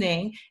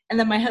listening. And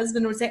then my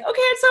husband would say, okay,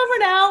 it's over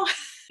now.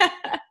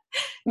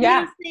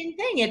 Yeah. Same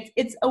thing.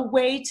 It's a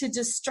way to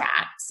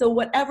distract. So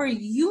whatever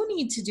you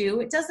need to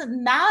do, it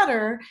doesn't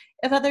matter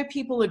if other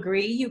people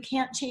agree. You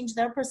can't change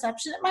their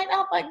perception. It might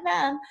not like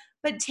them,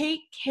 but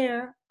take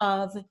care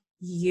of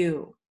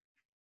you.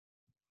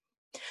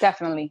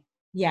 Definitely.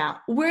 Yeah.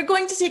 We're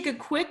going to take a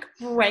quick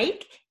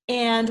break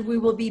and we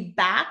will be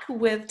back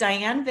with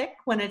Diane Vick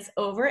when it's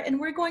over. And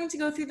we're going to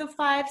go through the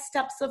 5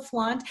 steps of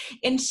flaunt,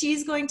 and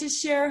she's going to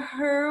share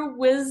her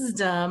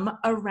wisdom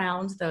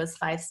around those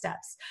 5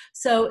 steps.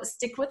 So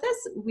stick with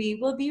us. We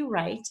will be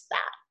right back.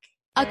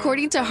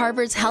 According to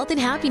Harvard's Health and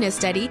Happiness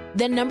Study,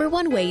 the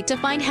 #1 way to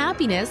find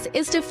happiness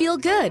is to feel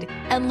good.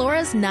 And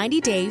Laura's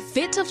 90-day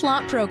Fit to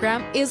Flaunt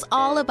program is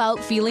all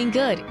about feeling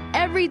good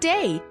every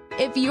day.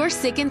 If you're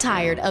sick and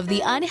tired of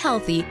the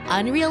unhealthy,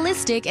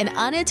 unrealistic, and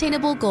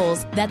unattainable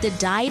goals that the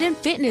diet and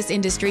fitness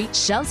industry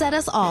shoves at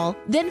us all,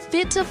 then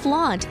Fit to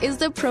Flaunt is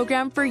the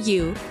program for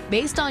you,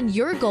 based on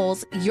your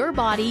goals, your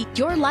body,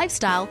 your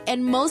lifestyle,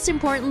 and most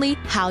importantly,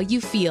 how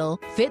you feel.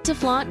 Fit to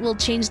Flaunt will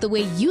change the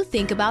way you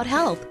think about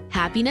health,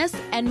 happiness,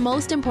 and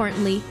most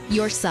importantly,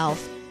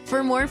 yourself.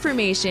 For more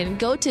information,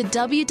 go to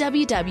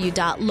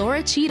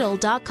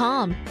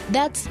www.lauracheadle.com.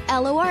 That's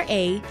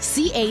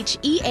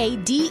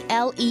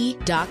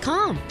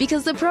LORACHEADLE.com,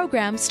 because the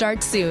program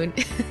starts soon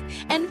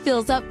and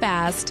fills up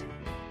fast.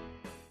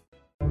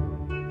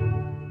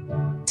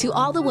 To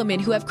all the women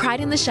who have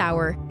cried in the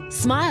shower,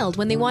 smiled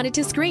when they wanted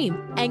to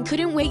scream, and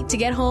couldn't wait to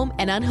get home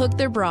and unhook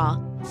their bra,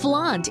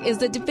 Flaunt is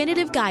the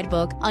definitive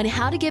guidebook on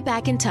how to get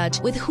back in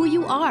touch with who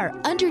you are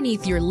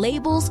underneath your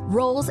labels,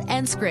 roles,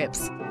 and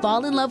scripts.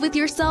 Fall in love with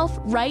yourself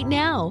right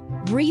now.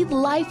 Breathe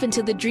life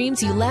into the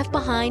dreams you left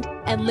behind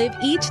and live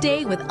each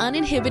day with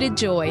uninhibited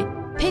joy.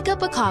 Pick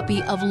up a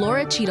copy of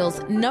Laura Cheadle's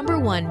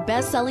 #1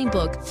 best-selling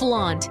book,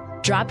 Flaunt.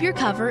 Drop your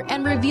cover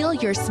and reveal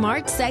your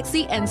smart,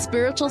 sexy, and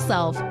spiritual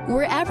self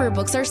wherever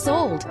books are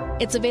sold.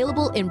 It's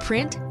available in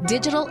print,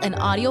 digital, and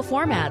audio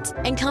formats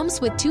and comes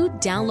with 2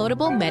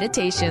 downloadable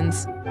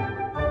meditations.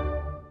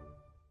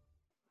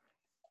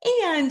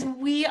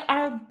 And we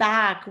are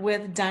back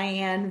with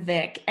Diane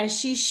Vick as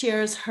she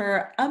shares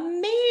her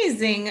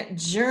amazing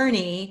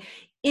journey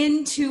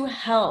into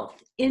health,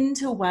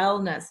 into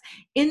wellness,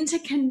 into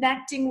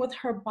connecting with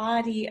her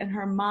body and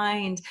her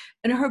mind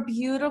and her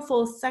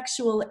beautiful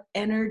sexual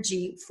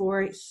energy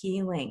for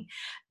healing.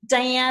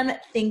 Diane,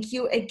 thank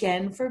you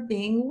again for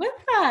being with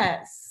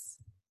us.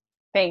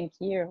 Thank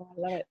you.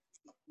 I love it.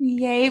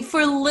 Yay.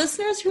 For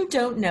listeners who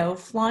don't know,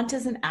 FLAUNT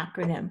is an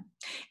acronym,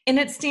 and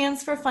it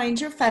stands for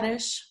Find Your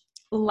Fetish,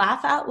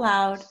 Laugh Out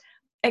Loud,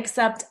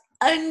 Accept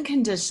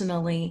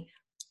Unconditionally,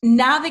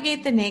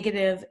 Navigate the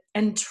Negative,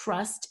 and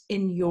Trust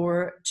in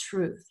Your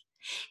Truth.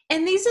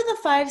 And these are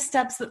the 5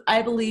 steps that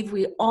I believe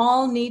we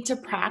all need to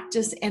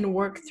practice and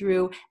work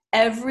through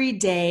every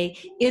day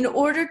in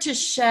order to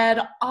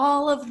shed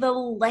all of the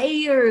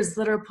layers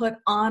that are put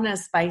on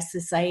us by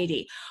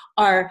society,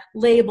 our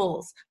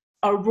labels,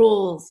 our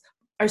rules,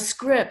 our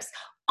scripts,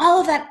 all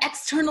of that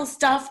external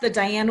stuff that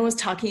Diana was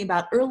talking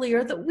about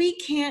earlier that we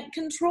can't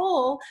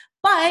control,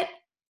 but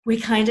we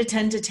kind of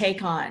tend to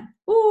take on.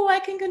 Ooh, I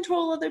can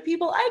control other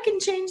people. I can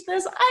change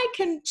this. I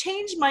can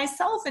change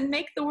myself and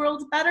make the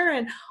world better,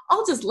 and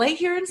I'll just lay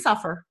here and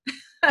suffer.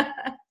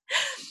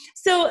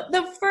 So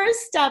the first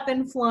step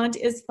in Flaunt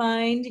is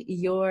find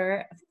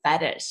your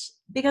fetish,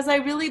 because I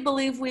really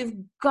believe we've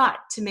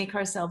got to make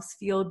ourselves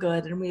feel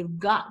good, and we've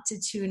got to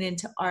tune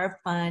into our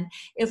fun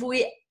if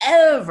we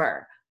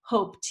ever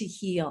hope to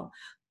heal.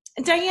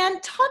 Diane,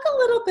 talk a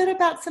little bit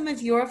about some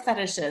of your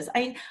fetishes.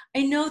 I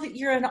know that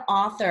you're an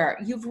author.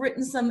 You've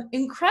written some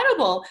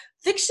incredible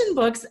fiction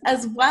books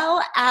as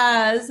well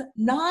as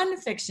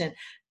nonfiction.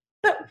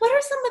 But what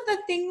are some of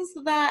the things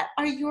that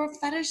are your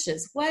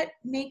fetishes? What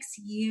makes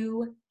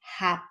you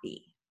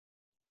happy?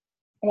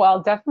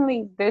 Well,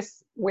 definitely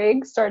this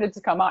wig started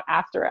to come out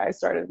after I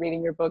started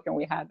reading your book and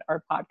we had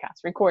our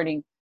podcast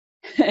recording.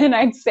 And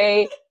I'd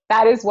say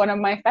that is one of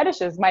my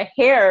fetishes. My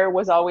hair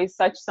was always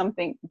such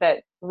something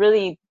that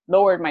really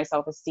lowered my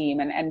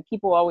self-esteem, and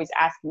people always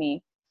ask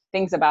me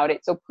things about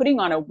it. So putting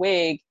on a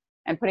wig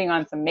and putting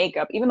on some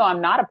makeup, even though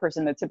I'm not a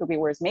person that typically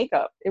wears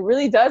makeup, it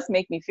really does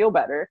make me feel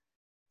better,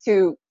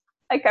 to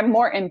like a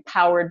more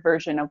empowered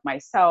version of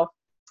myself.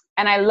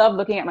 And I love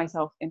looking at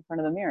myself in front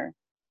of the mirror.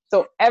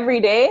 So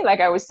every day, like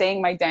I was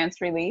saying, my dance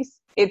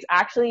release, it's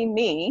actually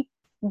me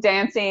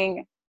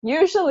dancing,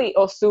 usually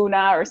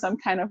Osuna or some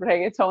kind of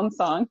reggaeton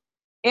song,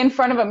 in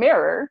front of a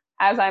mirror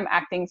as I'm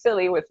acting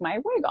silly with my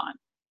wig on.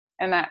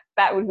 And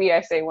that would be,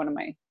 I say, one of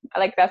my,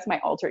 like, that's my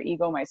alter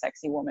ego, my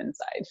sexy woman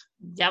side.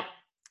 Yep.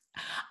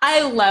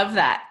 I love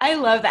that. I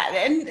love that.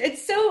 And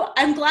it's so,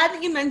 I'm glad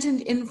that you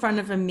mentioned in front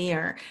of a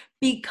mirror,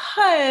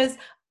 because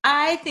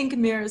I think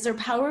mirrors are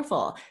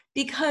powerful,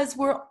 because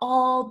we're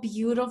all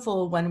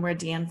beautiful when we're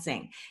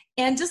dancing.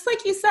 And just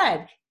like you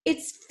said,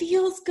 it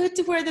feels good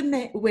to wear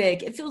the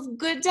wig. It feels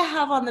good to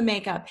have on the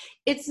makeup.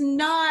 It's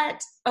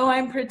not, oh,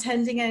 I'm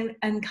pretending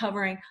and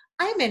covering.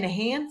 I'm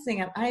enhancing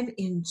it. I'm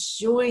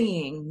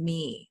enjoying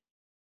me.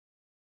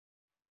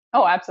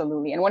 Oh,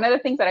 absolutely. And one of the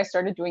things that I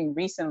started doing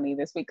recently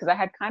this week, because I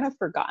had kind of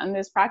forgotten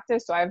this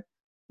practice, so I've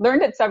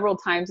learned it several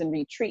times in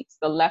retreats,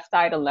 the left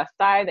eye to left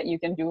eye that you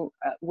can do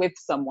with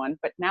someone.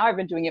 But now I've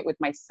been doing it with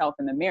myself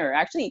in the mirror,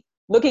 actually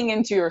looking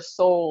into your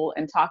soul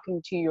and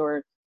talking to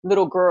your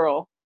little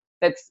girl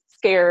that's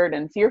scared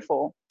and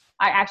fearful.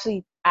 I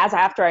actually,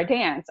 after I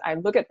dance, I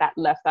look at that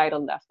left eye to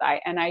left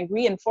eye and I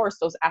reinforce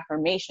those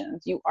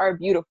affirmations. You are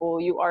beautiful.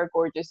 You are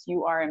gorgeous.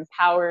 You are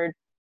empowered.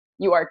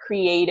 You are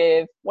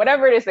creative,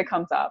 whatever it is that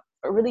comes up.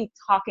 But really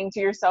talking to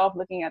yourself,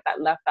 looking at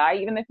that left eye,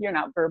 even if you're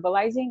not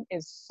verbalizing,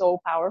 is so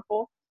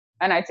powerful.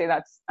 And I'd say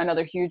that's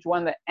another huge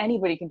one that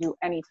anybody can do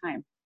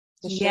anytime.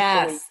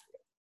 Yes.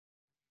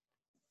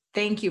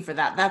 Thank you for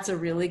that. That's a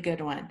really good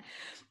one.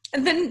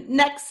 And then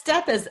next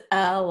step is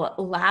L,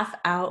 laugh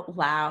out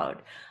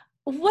loud.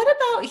 What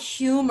about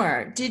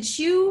humor?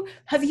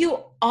 Have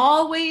you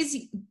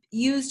always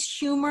used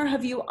humor?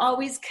 Have you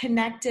always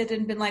connected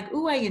and been like,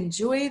 ooh, I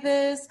enjoy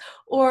this?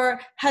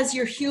 Or has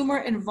your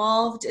humor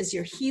evolved as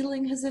your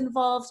healing has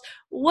evolved?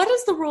 What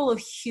is the role of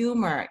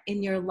humor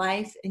in your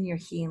life and your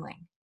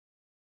healing?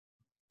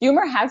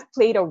 Humor has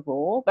played a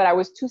role, but I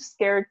was too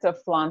scared to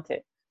flaunt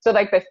it. So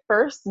like the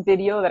first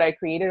video that I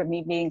created of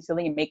me being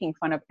silly and making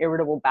fun of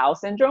irritable bowel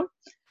syndrome,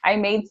 I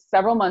made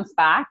several months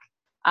back.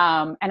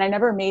 And I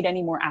never made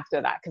any more after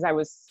that because I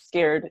was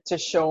scared to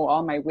show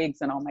all my wigs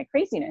and all my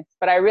craziness.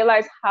 But I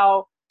realized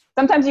how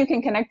sometimes you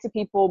can connect to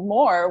people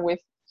more with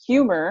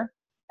humor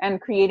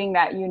and creating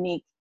that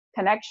unique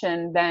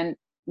connection than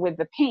with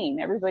the pain.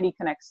 Everybody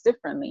connects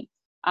differently.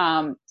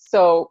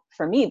 So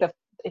for me,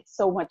 it's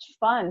so much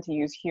fun to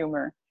use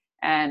humor.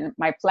 And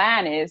my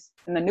plan is,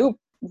 in the new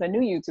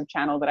YouTube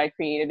channel that I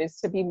created, is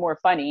to be more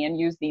funny and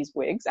use these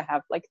wigs. I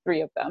have like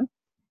 3 of them,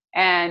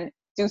 and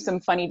do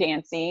some funny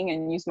dancing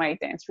and use my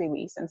dance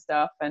release and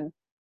stuff. And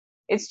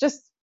it's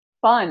just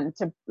fun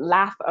to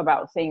laugh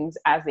about things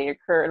as they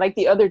occur. Like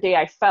the other day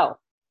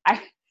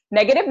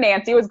negative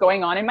Nancy was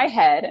going on in my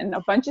head and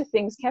a bunch of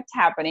things kept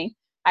happening.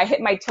 I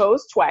hit my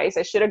toes twice.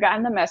 I should have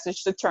gotten the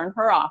message to turn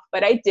her off,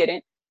 but I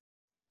didn't.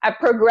 I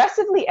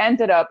progressively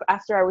ended up,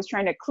 after I was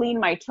trying to clean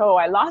my toe,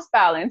 I lost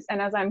balance.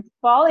 And as I'm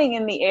falling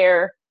in the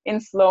air in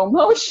slow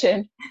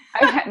motion,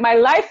 my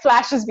life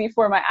flashes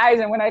before my eyes.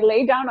 And when I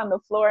lay down on the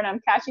floor and I'm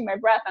catching my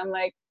breath, I'm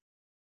like,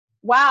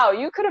 wow,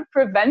 you could have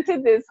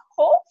prevented this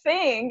whole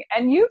thing.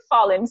 And you've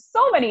fallen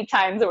so many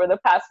times over the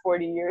past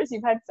 40 years.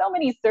 You've had so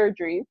many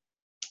surgeries.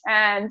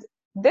 And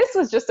this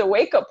was just a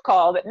wake-up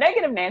call that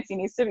negative Nancy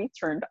needs to be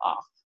turned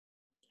off.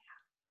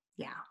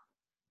 Yeah.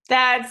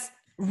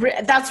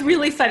 That's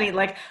really funny.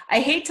 Like, I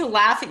hate to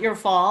laugh at your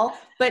fall,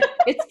 but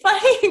it's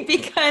funny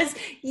because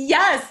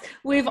yes,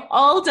 we've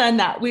all done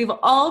that. We've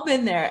all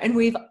been there and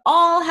we've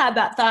all had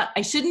that thought,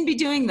 I shouldn't be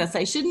doing this.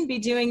 I shouldn't be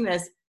doing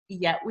this.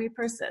 Yet we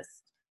persist.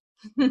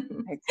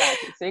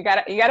 Exactly. So you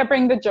gotta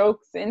bring the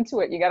jokes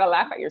into it. You gotta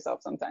laugh at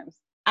yourself sometimes.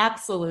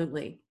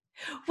 Absolutely.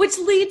 Which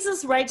leads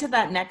us right to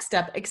that next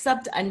step,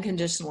 accept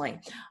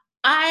unconditionally.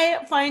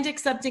 I find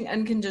accepting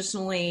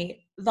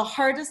unconditionally the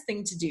hardest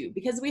thing to do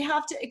because we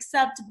have to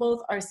accept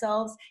both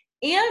ourselves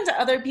and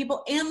other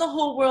people and the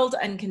whole world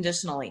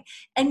unconditionally.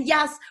 And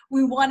yes,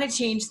 we want to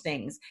change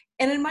things.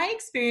 And in my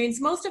experience,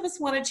 most of us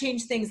want to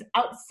change things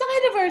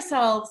outside of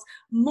ourselves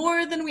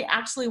more than we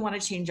actually want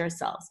to change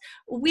ourselves.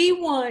 We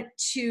want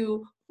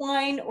to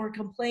whine or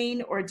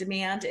complain or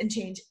demand and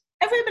change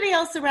everybody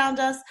else around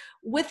us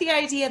with the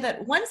idea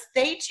that once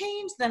they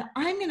change, then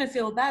I'm going to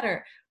feel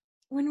better.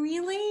 When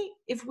really,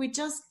 if we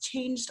just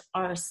changed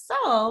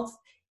ourselves,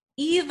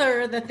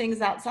 either the things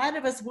outside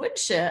of us would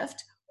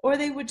shift or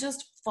they would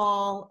just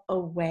fall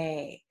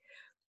away.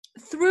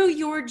 Through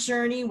your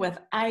journey with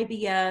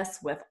IBS,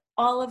 with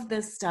all of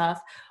this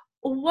stuff,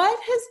 what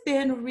has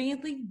been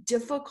really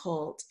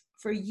difficult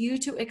for you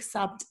to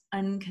accept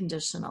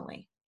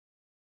unconditionally?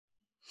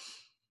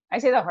 I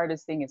say the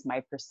hardest thing is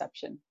my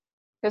perception.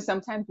 Because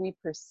sometimes we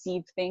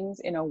perceive things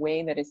in a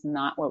way that is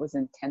not what was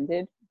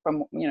intended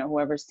from,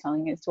 whoever's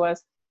telling it to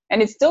us.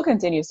 And it still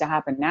continues to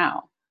happen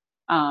now.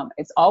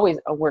 It's always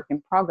a work in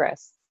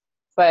progress.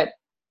 But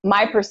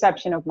my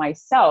perception of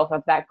myself,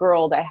 of that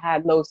girl that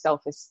had low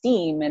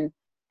self-esteem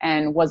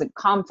and wasn't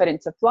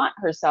confident to flaunt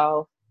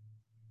herself,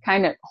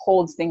 kind of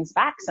holds things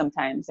back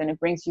sometimes. And it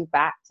brings you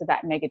back to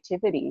that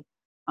negativity.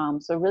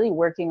 So really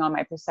working on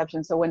my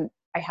perception. So when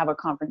I have a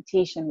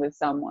confrontation with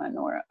someone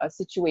or a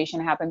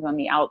situation happens on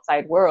the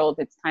outside world,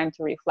 it's time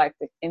to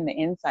reflect in the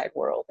inside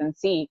world and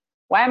see,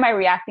 why am I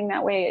reacting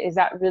that way? Is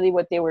that really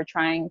what they were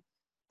trying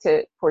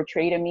to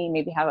portray to me?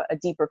 Maybe have a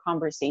deeper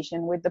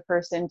conversation with the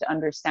person to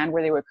understand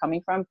where they were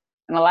coming from.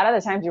 And a lot of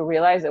the times you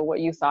realize that what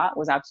you thought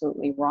was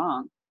absolutely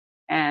wrong.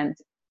 And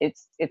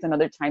it's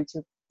another time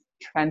to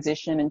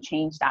transition and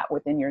change that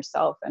within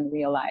yourself and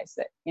realize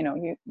that,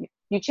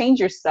 you change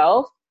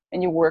yourself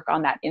and you work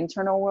on that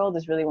internal world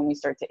is really when we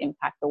start to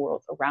impact the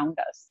world around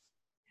us.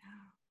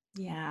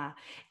 Yeah.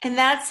 And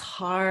that's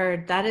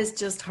hard. That is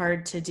just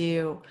hard to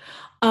do.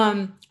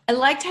 I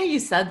liked how you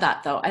said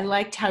that though. I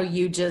liked how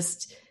you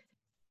just,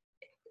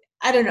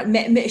 I don't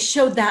know,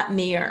 showed that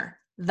mirror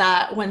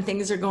that when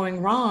things are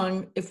going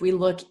wrong, if we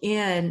look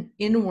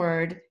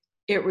inward,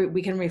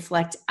 we can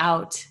reflect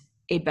out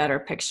a better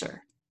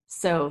picture.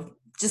 So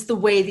just the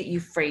way that you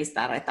phrased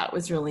that, I thought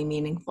was really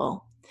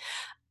meaningful.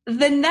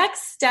 The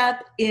next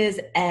step is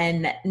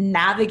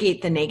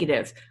navigate the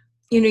negative.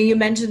 You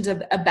mentioned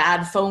a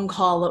bad phone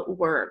call at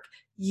work.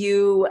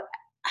 You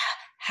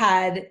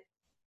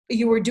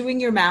were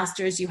doing your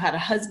master's, you had a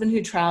husband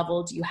who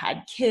traveled, you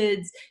had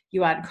kids,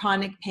 you had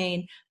chronic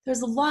pain.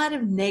 There's a lot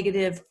of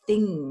negative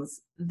things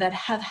that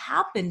have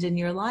happened in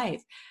your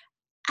life.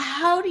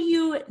 How do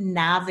you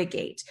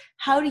navigate?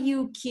 How do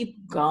you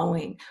keep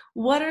going?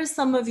 What are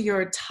some of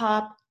your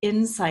top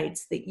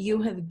insights that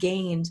you have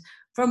gained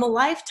from a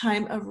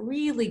lifetime of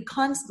really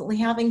constantly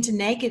having to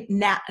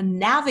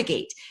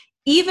navigate,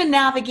 even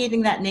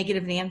navigating that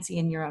negative Nancy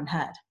in your own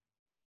head?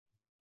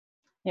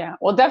 Yeah,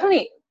 well,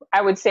 definitely,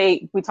 I would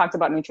say we talked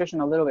about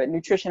nutrition a little bit.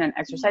 Nutrition and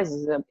exercise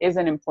is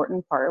an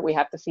important part. We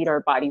have to feed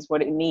our bodies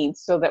what it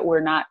needs so that we're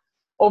not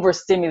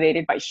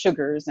overstimulated by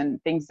sugars and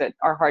things that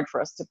are hard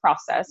for us to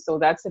process. So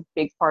that's a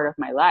big part of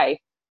my life.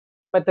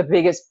 But the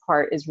biggest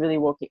part is really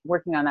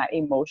working on that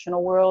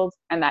emotional world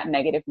and that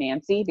negative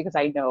Nancy, because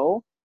I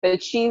know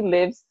that she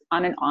lives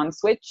on an on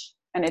switch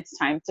and it's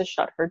time to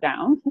shut her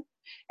down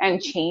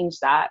and change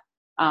that.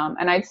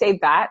 And I'd say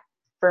that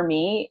for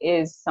me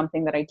is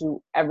something that I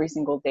do every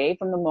single day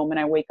from the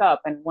moment I wake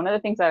up. And one of the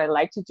things that I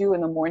like to do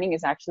in the morning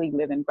is actually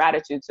live in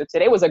gratitude. So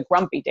today was a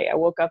grumpy day. I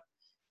woke up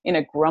in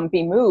a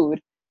grumpy mood.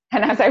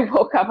 And as I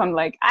woke up, I'm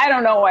like, I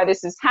don't know why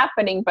this is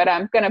happening, but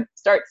I'm going to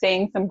start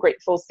saying some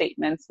grateful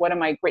statements. What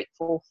am I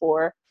grateful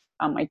for?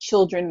 My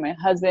children, my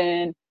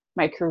husband,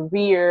 my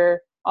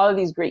career, all of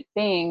these great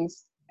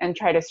things, and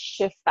try to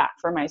shift that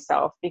for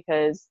myself,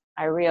 because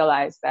I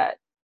realize that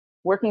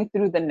working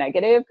through the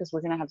negative, because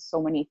we're going to have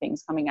so many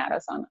things coming at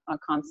us on a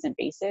constant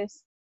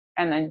basis.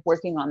 And then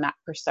working on that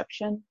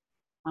perception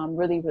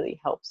really, really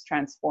helps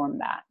transform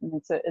that. And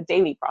it's a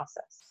daily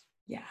process.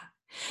 Yeah.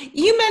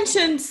 You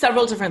mentioned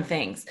several different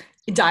things.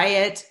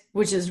 Diet,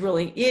 which is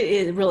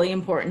really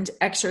important,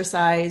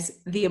 exercise,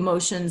 the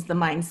emotions, the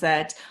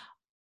mindset.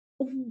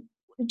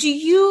 Do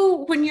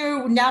you, when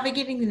you're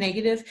navigating the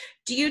negative,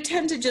 do you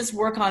tend to just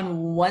work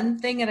on one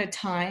thing at a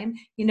time?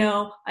 You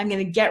know, I'm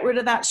going to get rid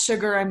of that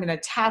sugar. I'm going to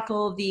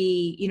tackle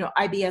the,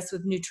 IBS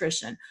with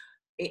nutrition.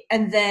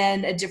 And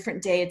then a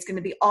different day, it's going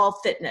to be all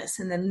fitness.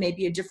 And then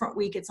maybe a different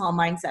week, it's all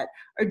mindset.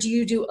 Or do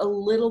you do a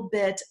little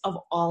bit of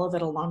all of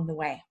it along the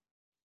way?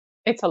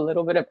 It's a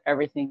little bit of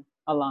everything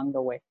along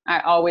the way. I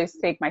always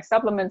take my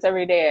supplements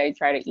every day. I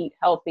try to eat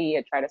healthy.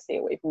 I try to stay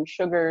away from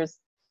sugars.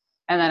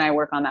 And then I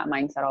work on that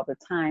mindset all the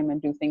time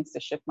and do things to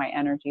shift my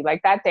energy.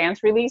 Like that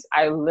dance release,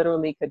 I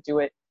literally could do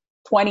it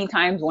 20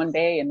 times one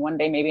day, and one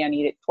day maybe I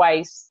need it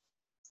twice.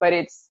 But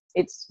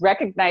it's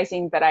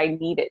recognizing that I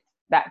need it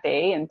that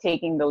day and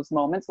taking those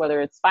moments,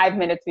 whether it's 5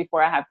 minutes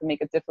before I have to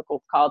make a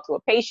difficult call to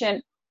a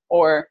patient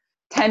or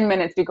 10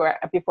 minutes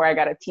before I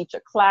got to teach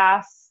a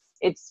class.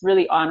 It's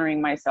really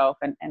honoring myself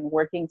and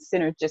working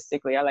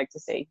synergistically, I like to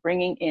say,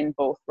 bringing in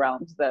both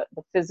realms, the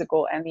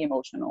physical and the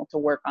emotional, to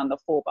work on the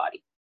full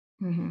body.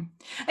 Mm-hmm.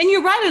 And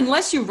you're right,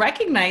 unless you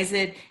recognize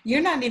it,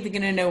 you're not even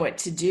going to know what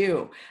to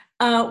do.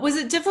 Was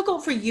it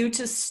difficult for you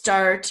to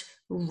start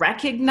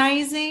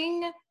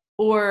recognizing,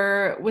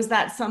 or was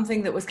that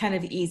something that was kind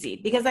of easy?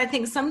 Because I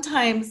think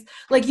sometimes,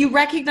 like, you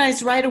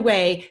recognized right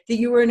away that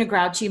you were in a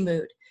grouchy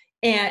mood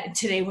and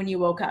today when you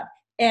woke up,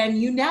 and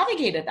you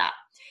navigated that.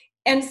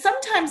 And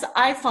sometimes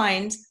I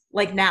find,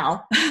 like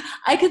now,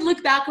 I could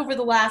look back over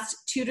the last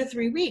 2 to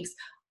 3 weeks.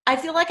 I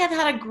feel like I've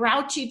had a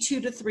grouchy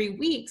 2 to 3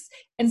 weeks.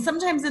 And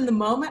sometimes in the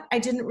moment, I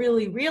didn't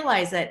really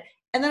realize it.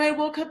 And then I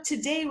woke up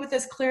today with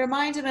this clear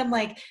mind and I'm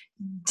like,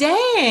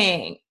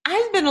 dang,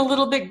 I've been a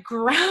little bit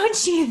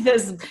grouchy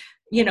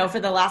for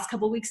the last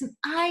couple of weeks, and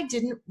I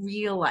didn't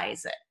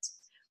realize it.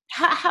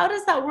 How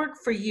does that work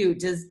for you?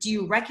 Do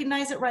you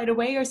recognize it right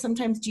away, or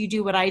sometimes do you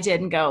do what I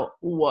did and go,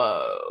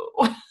 whoa?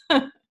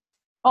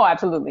 Oh,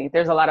 absolutely.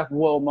 There's a lot of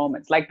whoa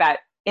moments. Like that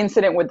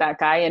incident with that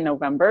guy in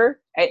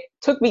November. It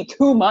took me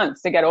 2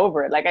 months to get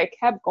over it. Like I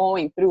kept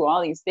going through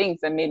all these things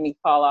that made me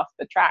fall off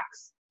the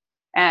tracks.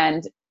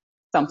 And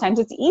sometimes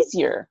it's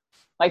easier.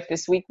 Like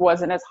this week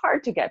wasn't as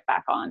hard to get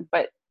back on,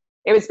 but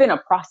it's been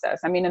a process.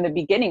 I mean, in the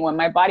beginning, when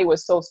my body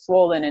was so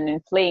swollen and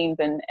inflamed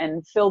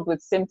and filled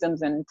with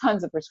symptoms and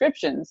tons of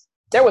prescriptions,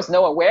 there was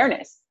no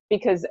awareness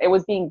because it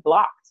was being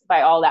blocked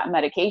by all that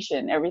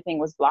medication. Everything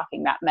was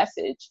blocking that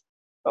message.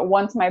 But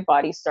once my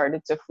body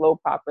started to flow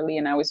properly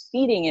and I was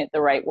feeding it the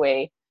right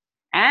way,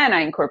 and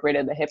I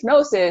incorporated the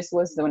hypnosis,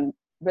 was when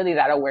really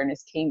that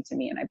awareness came to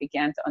me and I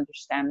began to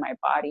understand my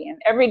body.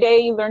 And every day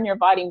you learn your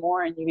body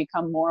more and you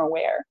become more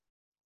aware.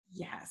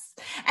 Yes.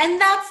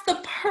 And that's the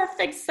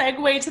perfect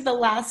segue to the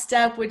last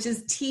step, which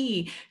is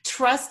T,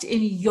 trust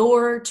in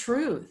your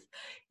truth.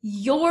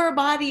 Your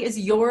body is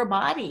your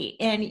body,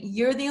 and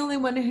you're the only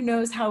one who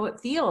knows how it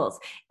feels.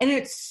 And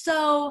it's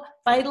so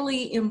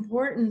vitally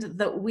important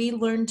that we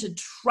learn to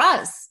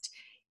trust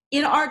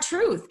in our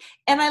truth.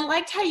 And I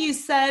liked how you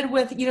said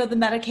with, the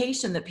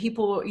medication that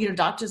people,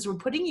 doctors were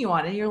putting you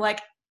on, and you're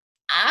like,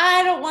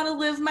 I don't want to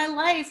live my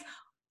life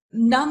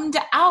numbed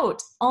out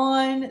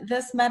on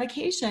this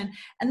medication.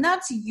 And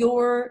that's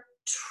your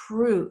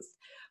truth.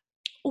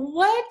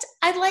 What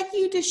I'd like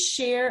you to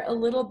share a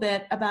little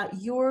bit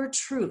about your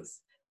truth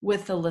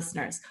with the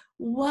listeners.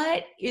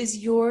 What is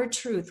your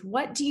truth?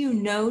 What do you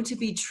know to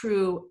be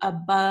true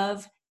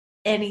above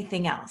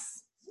anything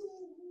else?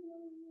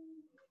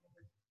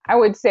 I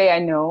would say I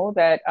know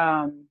that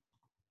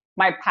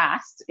my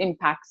past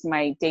impacts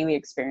my daily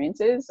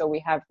experiences. So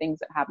we have things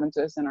that happened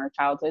to us in our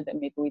childhood that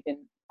maybe we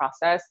didn't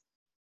process.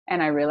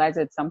 And I realize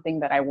it's something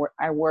that I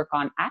work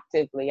on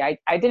actively. I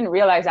didn't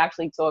realize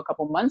actually till a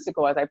couple months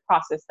ago, as I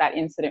processed that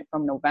incident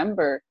from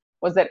November,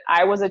 was that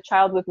I was a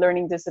child with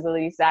learning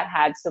disabilities that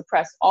had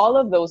suppressed all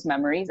of those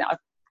memories,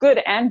 good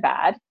and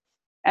bad,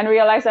 and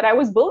realized that I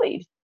was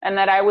bullied and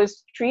that I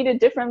was treated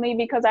differently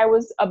because I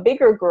was a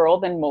bigger girl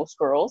than most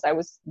girls. I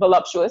was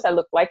voluptuous. I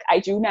looked like I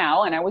do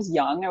now. And I was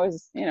young. I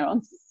was,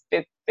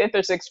 fifth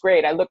or sixth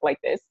grade. I looked like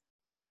this.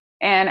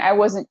 And I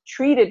wasn't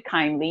treated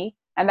kindly.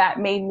 And that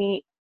made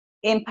me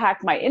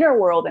impact my inner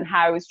world and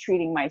how I was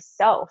treating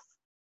myself.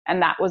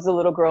 And that was the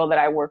little girl that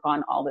I work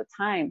on all the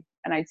time.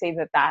 And I'd say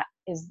that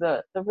is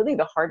the really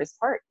the hardest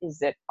part, is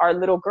that our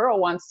little girl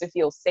wants to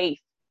feel safe.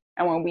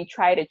 And when we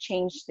try to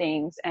change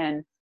things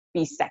and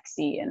be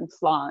sexy and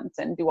flaunt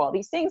and do all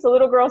these things, the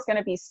little girl's going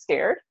to be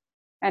scared.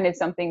 And it's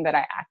something that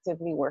I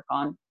actively work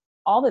on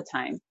all the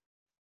time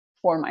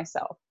for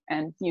myself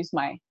and use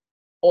my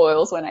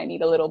oils when I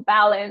need a little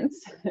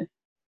balance.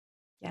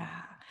 Yeah,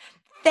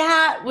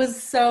 that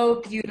was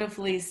so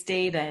beautifully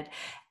stated.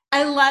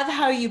 I love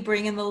how you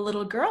bring in the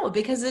little girl,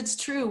 because it's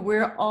true.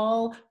 We're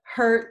all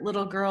hurt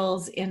little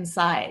girls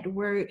inside.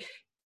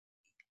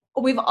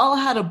 We've all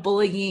had a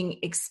bullying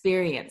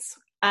experience.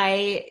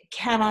 I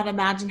cannot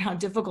imagine how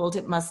difficult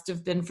it must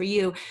have been for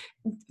you.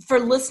 For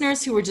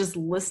listeners who were just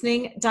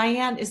listening,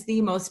 Diane is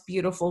the most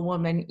beautiful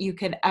woman you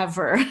could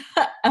ever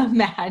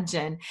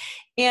imagine.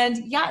 And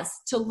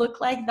yes, to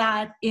look like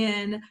that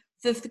in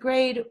fifth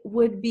grade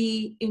would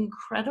be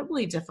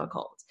incredibly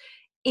difficult.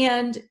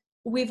 And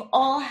we've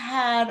all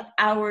had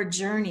our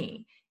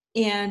journey,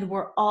 and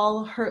we're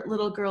all hurt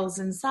little girls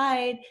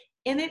inside.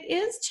 And it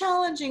is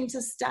challenging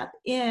to step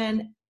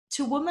in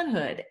to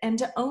womanhood and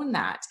to own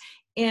that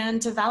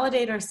and to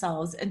validate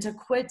ourselves and to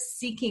quit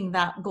seeking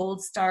that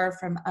gold star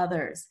from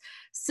others.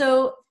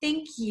 So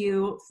thank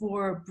you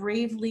for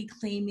bravely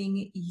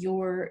claiming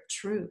your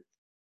truth.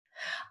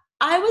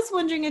 I was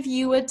wondering if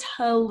you would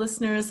tell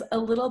listeners a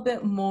little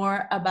bit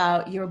more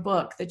about your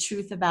book, The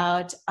Truth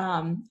About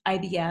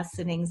IBS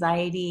and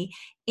Anxiety,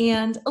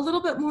 and a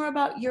little bit more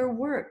about your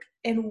work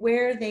and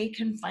where they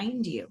can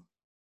find you.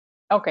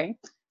 Okay.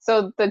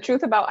 So The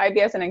Truth About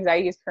IBS and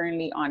Anxiety is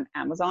currently on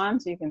Amazon,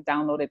 so you can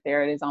download it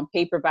there. It is on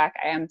paperback.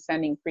 I am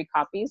sending free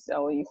copies,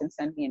 so you can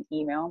send me an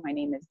email. My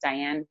name is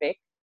Diane Vick,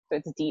 so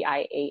it's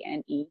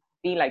Diane,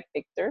 V like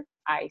Victor,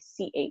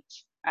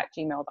 ICH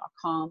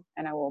 @gmail.com,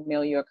 and I will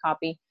mail you a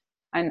copy.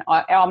 And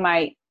all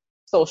my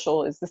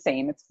social is the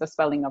same. It's the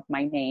spelling of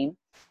my name.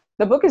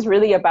 The book is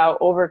really about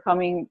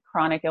overcoming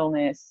chronic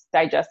illness,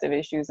 digestive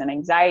issues, and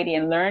anxiety,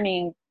 and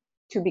learning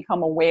to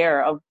become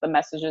aware of the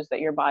messages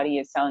that your body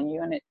is telling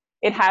you. And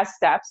it has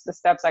steps. The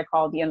steps I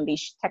call the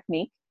Unleashed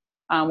Technique,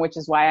 which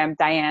is why I'm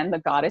Diane, the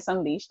Goddess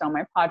Unleashed, on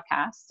my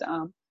podcast.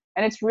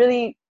 And it's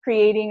really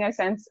creating a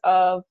sense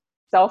of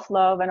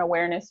self-love and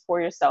awareness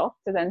for yourself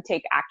to then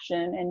take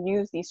action and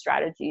use these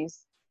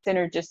strategies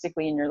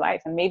synergistically in your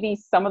life. And maybe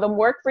some of them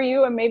work for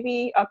you and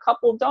maybe a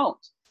couple don't,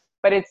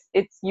 but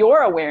it's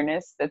your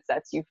awareness that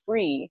sets you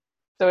free.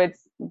 So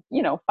it's,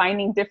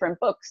 finding different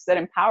books that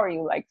empower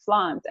you, like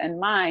Flaunt and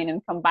mine,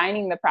 and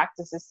combining the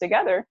practices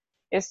together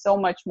is so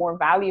much more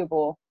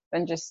valuable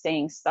than just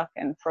staying stuck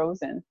and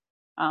frozen.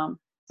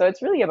 So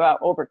it's really about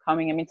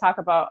overcoming. I mean, talk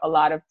about a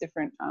lot of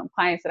different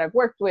clients that I've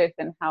worked with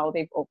and how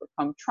they've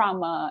overcome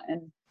trauma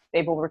and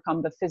they've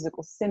overcome the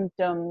physical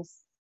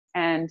symptoms.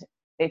 And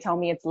they tell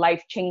me it's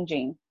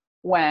life-changing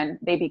when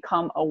they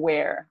become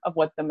aware of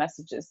what the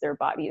messages their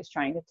body is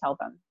trying to tell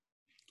them.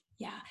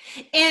 Yeah.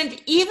 And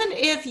even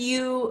if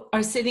you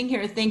are sitting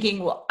here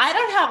thinking, well, I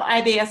don't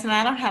have IBS and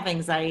I don't have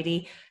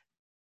anxiety,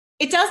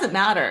 it doesn't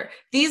matter.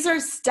 These are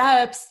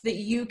steps that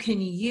you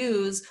can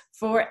use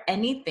for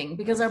anything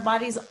because our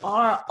bodies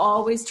are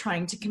always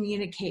trying to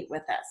communicate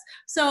with us.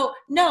 So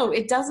no,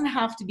 it doesn't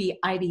have to be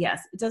IBS.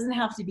 It doesn't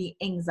have to be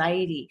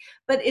anxiety,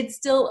 but it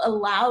still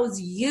allows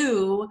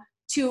you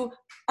to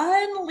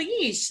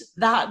unleash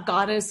that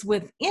goddess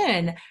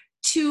within,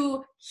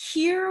 to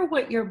hear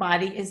what your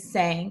body is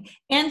saying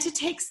and to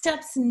take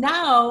steps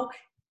now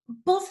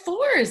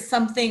before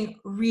something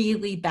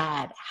really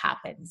bad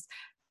happens.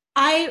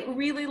 I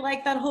really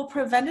like that whole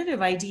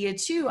preventative idea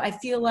too. I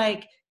feel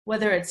like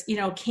whether it's,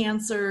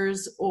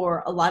 cancers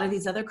or a lot of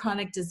these other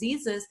chronic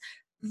diseases,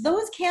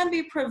 those can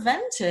be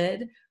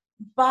prevented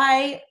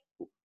by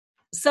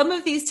some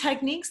of these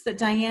techniques that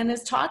Diane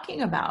is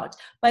talking about,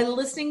 by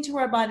listening to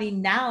our body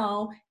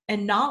now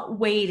and not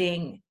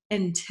waiting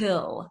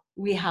until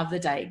we have the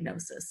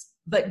diagnosis,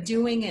 but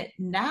doing it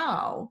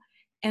now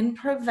and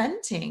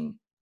preventing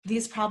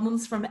these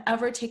problems from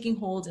ever taking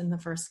hold in the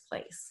first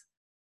place.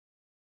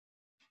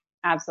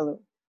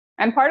 Absolutely.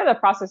 And part of the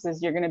process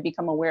is you're going to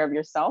become aware of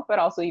yourself, but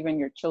also even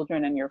your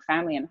children and your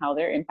family and how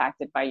they're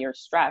impacted by your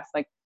stress.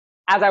 Like,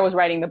 as I was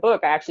writing the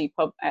book, I actually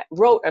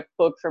wrote a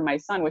book for my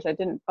son, which I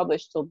didn't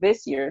publish till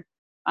this year,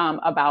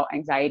 about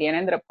anxiety, and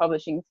ended up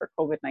publishing for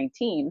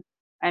COVID-19.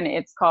 And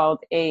it's called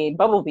A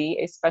Bumblebee,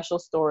 A Special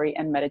Story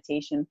and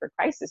Meditation for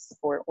Crisis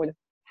Support, which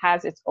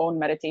has its own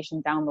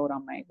meditation download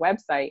on my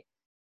website.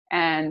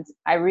 And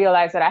I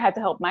realized that I had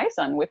to help my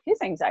son with his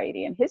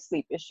anxiety and his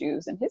sleep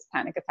issues and his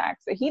panic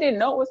attacks. So he didn't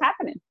know what was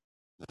happening.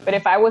 But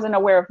if I wasn't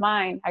aware of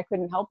mine, I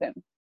couldn't help him.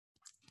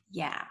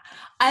 Yeah,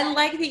 I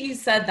like that you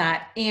said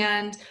that.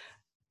 And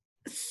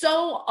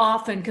so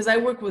often, because I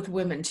work with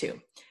women too,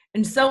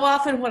 and so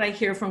often what I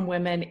hear from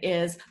women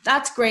is,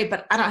 that's great,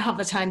 but I don't have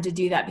the time to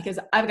do that because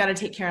I've got to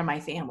take care of my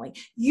family.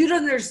 You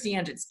don't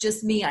understand. It's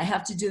just me. I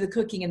have to do the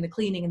cooking and the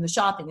cleaning and the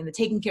shopping and the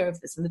taking care of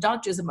this and the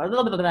doctors and blah,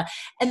 blah, blah, blah.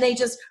 And they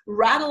just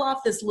rattle off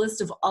this list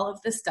of all of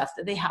this stuff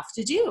that they have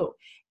to do.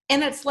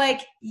 And it's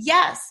like,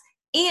 yes.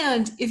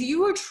 And if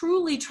you are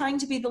truly trying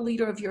to be the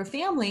leader of your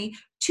family,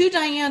 to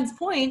Diane's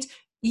point,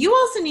 you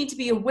also need to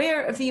be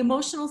aware of the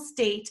emotional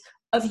state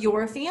of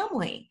your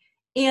family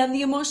and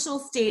the emotional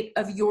state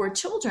of your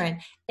children.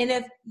 And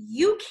if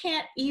you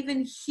can't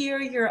even hear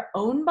your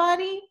own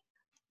body,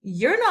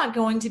 you're not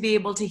going to be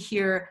able to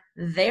hear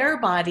their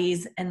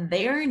bodies and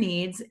their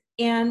needs,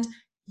 and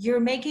you're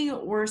making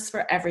it worse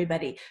for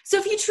everybody. So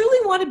if you truly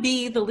want to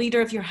be the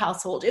leader of your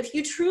household, if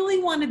you truly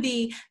want to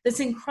be this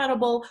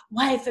incredible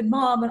wife and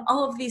mom and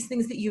all of these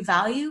things that you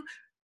value,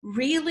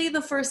 really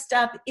the first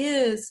step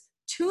is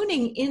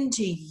tuning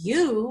into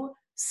you,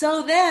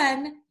 so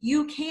then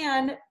you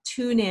can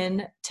tune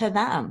in to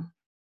them.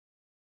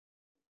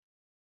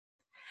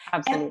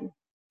 Absolutely.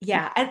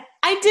 And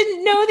I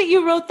didn't know that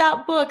you wrote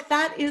that book.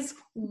 That is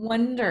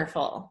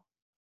wonderful.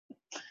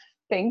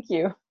 Thank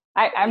you.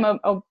 I'm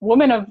a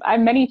woman of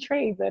many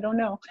trades. I don't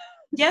know.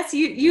 Yes,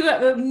 you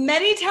have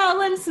many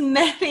talents,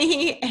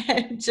 many,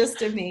 and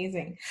just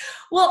amazing.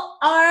 Well,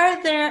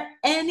 are there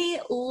any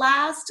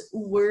last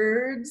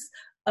words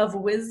of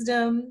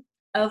wisdom,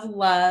 of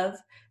love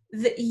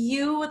that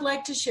you would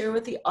like to share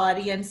with the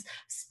audience,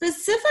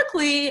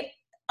 specifically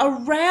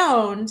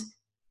around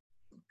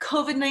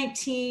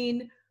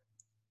COVID-19,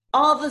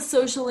 all the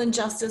social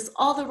injustice,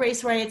 all the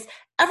race riots,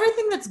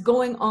 everything that's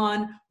going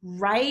on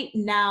right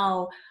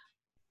now?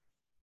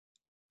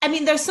 I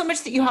mean, there's so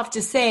much that you have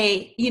to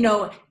say,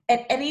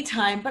 at any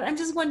time, but I'm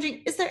just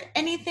wondering, is there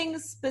anything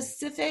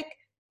specific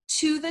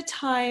to the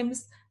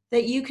times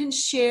that you can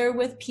share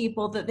with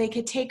people that they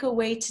could take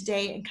away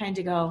today and kind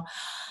of go,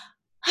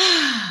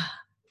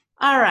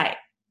 all right,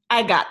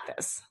 I got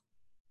this?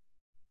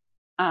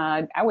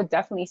 I would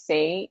definitely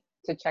say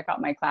to check out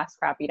my class,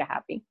 Crappy to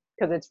Happy,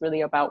 because it's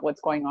really about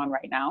what's going on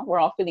right now. We're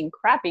all feeling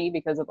crappy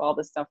because of all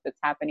the stuff that's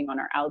happening on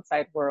our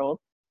outside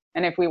world.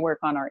 And if we work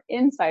on our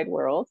inside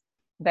world,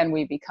 then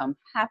we become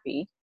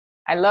happy.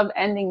 I love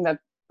ending the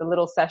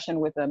little session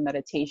with a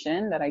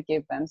meditation that I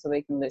give them so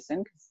they can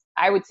listen. Because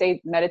I would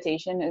say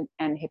meditation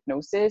and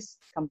hypnosis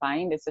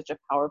combined is such a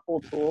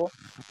powerful tool.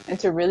 And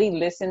to really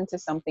listen to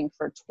something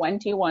for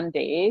 21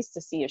 days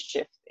to see a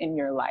shift in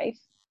your life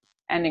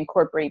and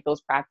incorporate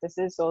those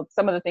practices. So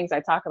some of the things I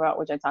talk about,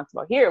 which I talked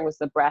about here, was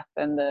the breath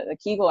and the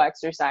Kegel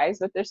exercise,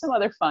 but there's some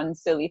other fun,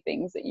 silly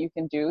things that you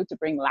can do to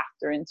bring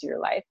laughter into your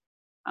life.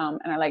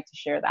 And I like to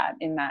share that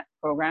in that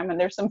program. And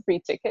there's some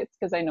free tickets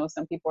because I know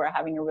some people are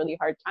having a really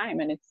hard time,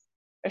 and it's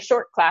a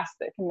short class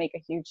that can make a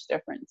huge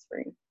difference for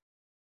you.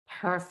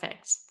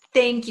 Perfect.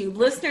 Thank you.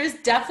 Listeners,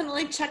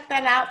 definitely check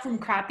that out, from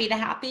Crappy to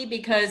Happy,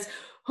 because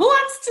who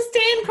wants to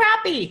stay in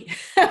crappy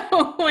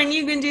when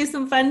you can do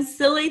some fun,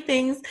 silly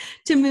things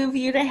to move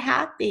you to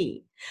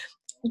happy?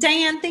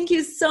 Diane, thank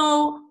you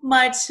so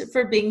much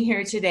for being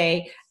here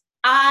today.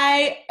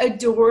 I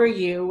adore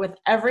you with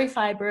every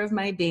fiber of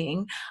my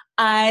being.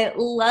 I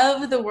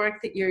love the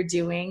work that you're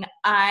doing.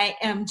 I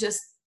am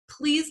just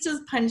pleased as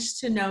punch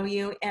to know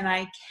you, and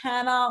I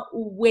cannot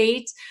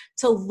wait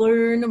to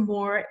learn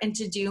more and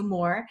to do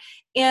more.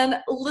 And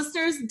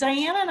listeners,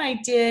 Diane and I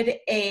did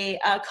a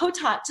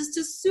co-taught, just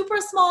a super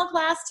small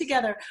class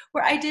together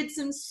where I did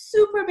some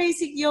super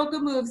basic yoga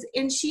moves,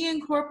 and she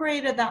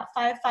incorporated that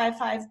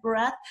 5-5-5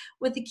 breath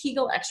with the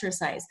Kegel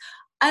exercise.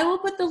 I will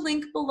put the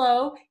link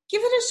below.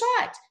 Give it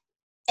a shot.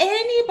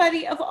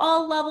 Anybody of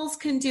all levels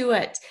can do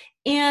it.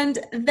 And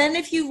then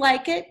if you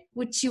like it,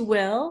 which you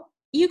will,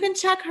 you can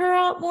check her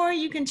out more.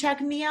 You can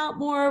check me out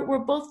more. We're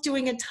both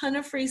doing a ton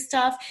of free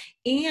stuff,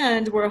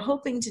 and we're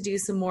hoping to do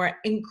some more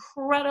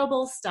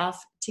incredible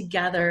stuff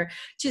together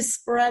to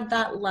spread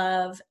that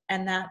love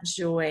and that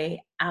joy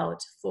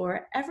out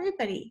for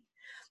everybody.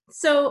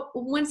 So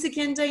once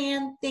again,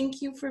 Diane,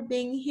 thank you for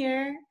being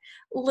here.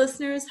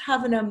 Listeners,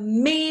 have an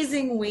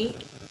amazing week.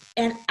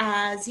 And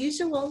as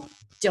usual,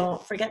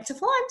 don't forget to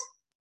flaunt.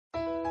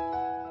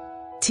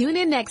 Tune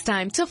in next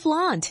time to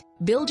Flaunt.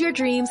 Build your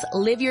dreams,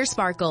 live your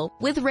sparkle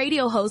with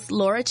radio host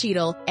Laura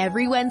Cheadle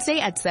every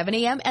Wednesday at 7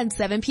 a.m. and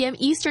 7 p.m.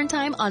 Eastern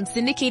Time on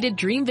syndicated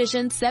Dream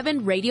Vision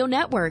 7 radio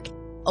network.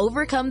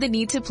 Overcome the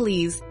need to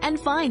please and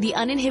find the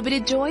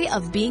uninhibited joy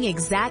of being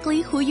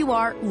exactly who you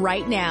are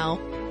right now.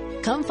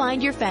 Come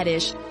find your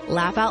fetish,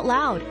 laugh out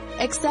loud,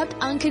 accept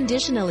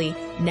unconditionally,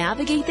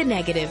 navigate the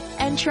negative,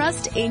 and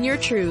trust in your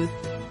truth.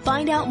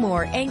 Find out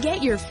more and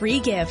get your free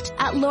gift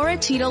at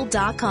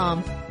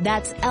lauracheadle.com.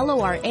 That's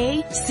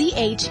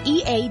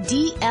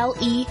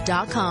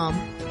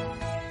LORACHEADLE.com.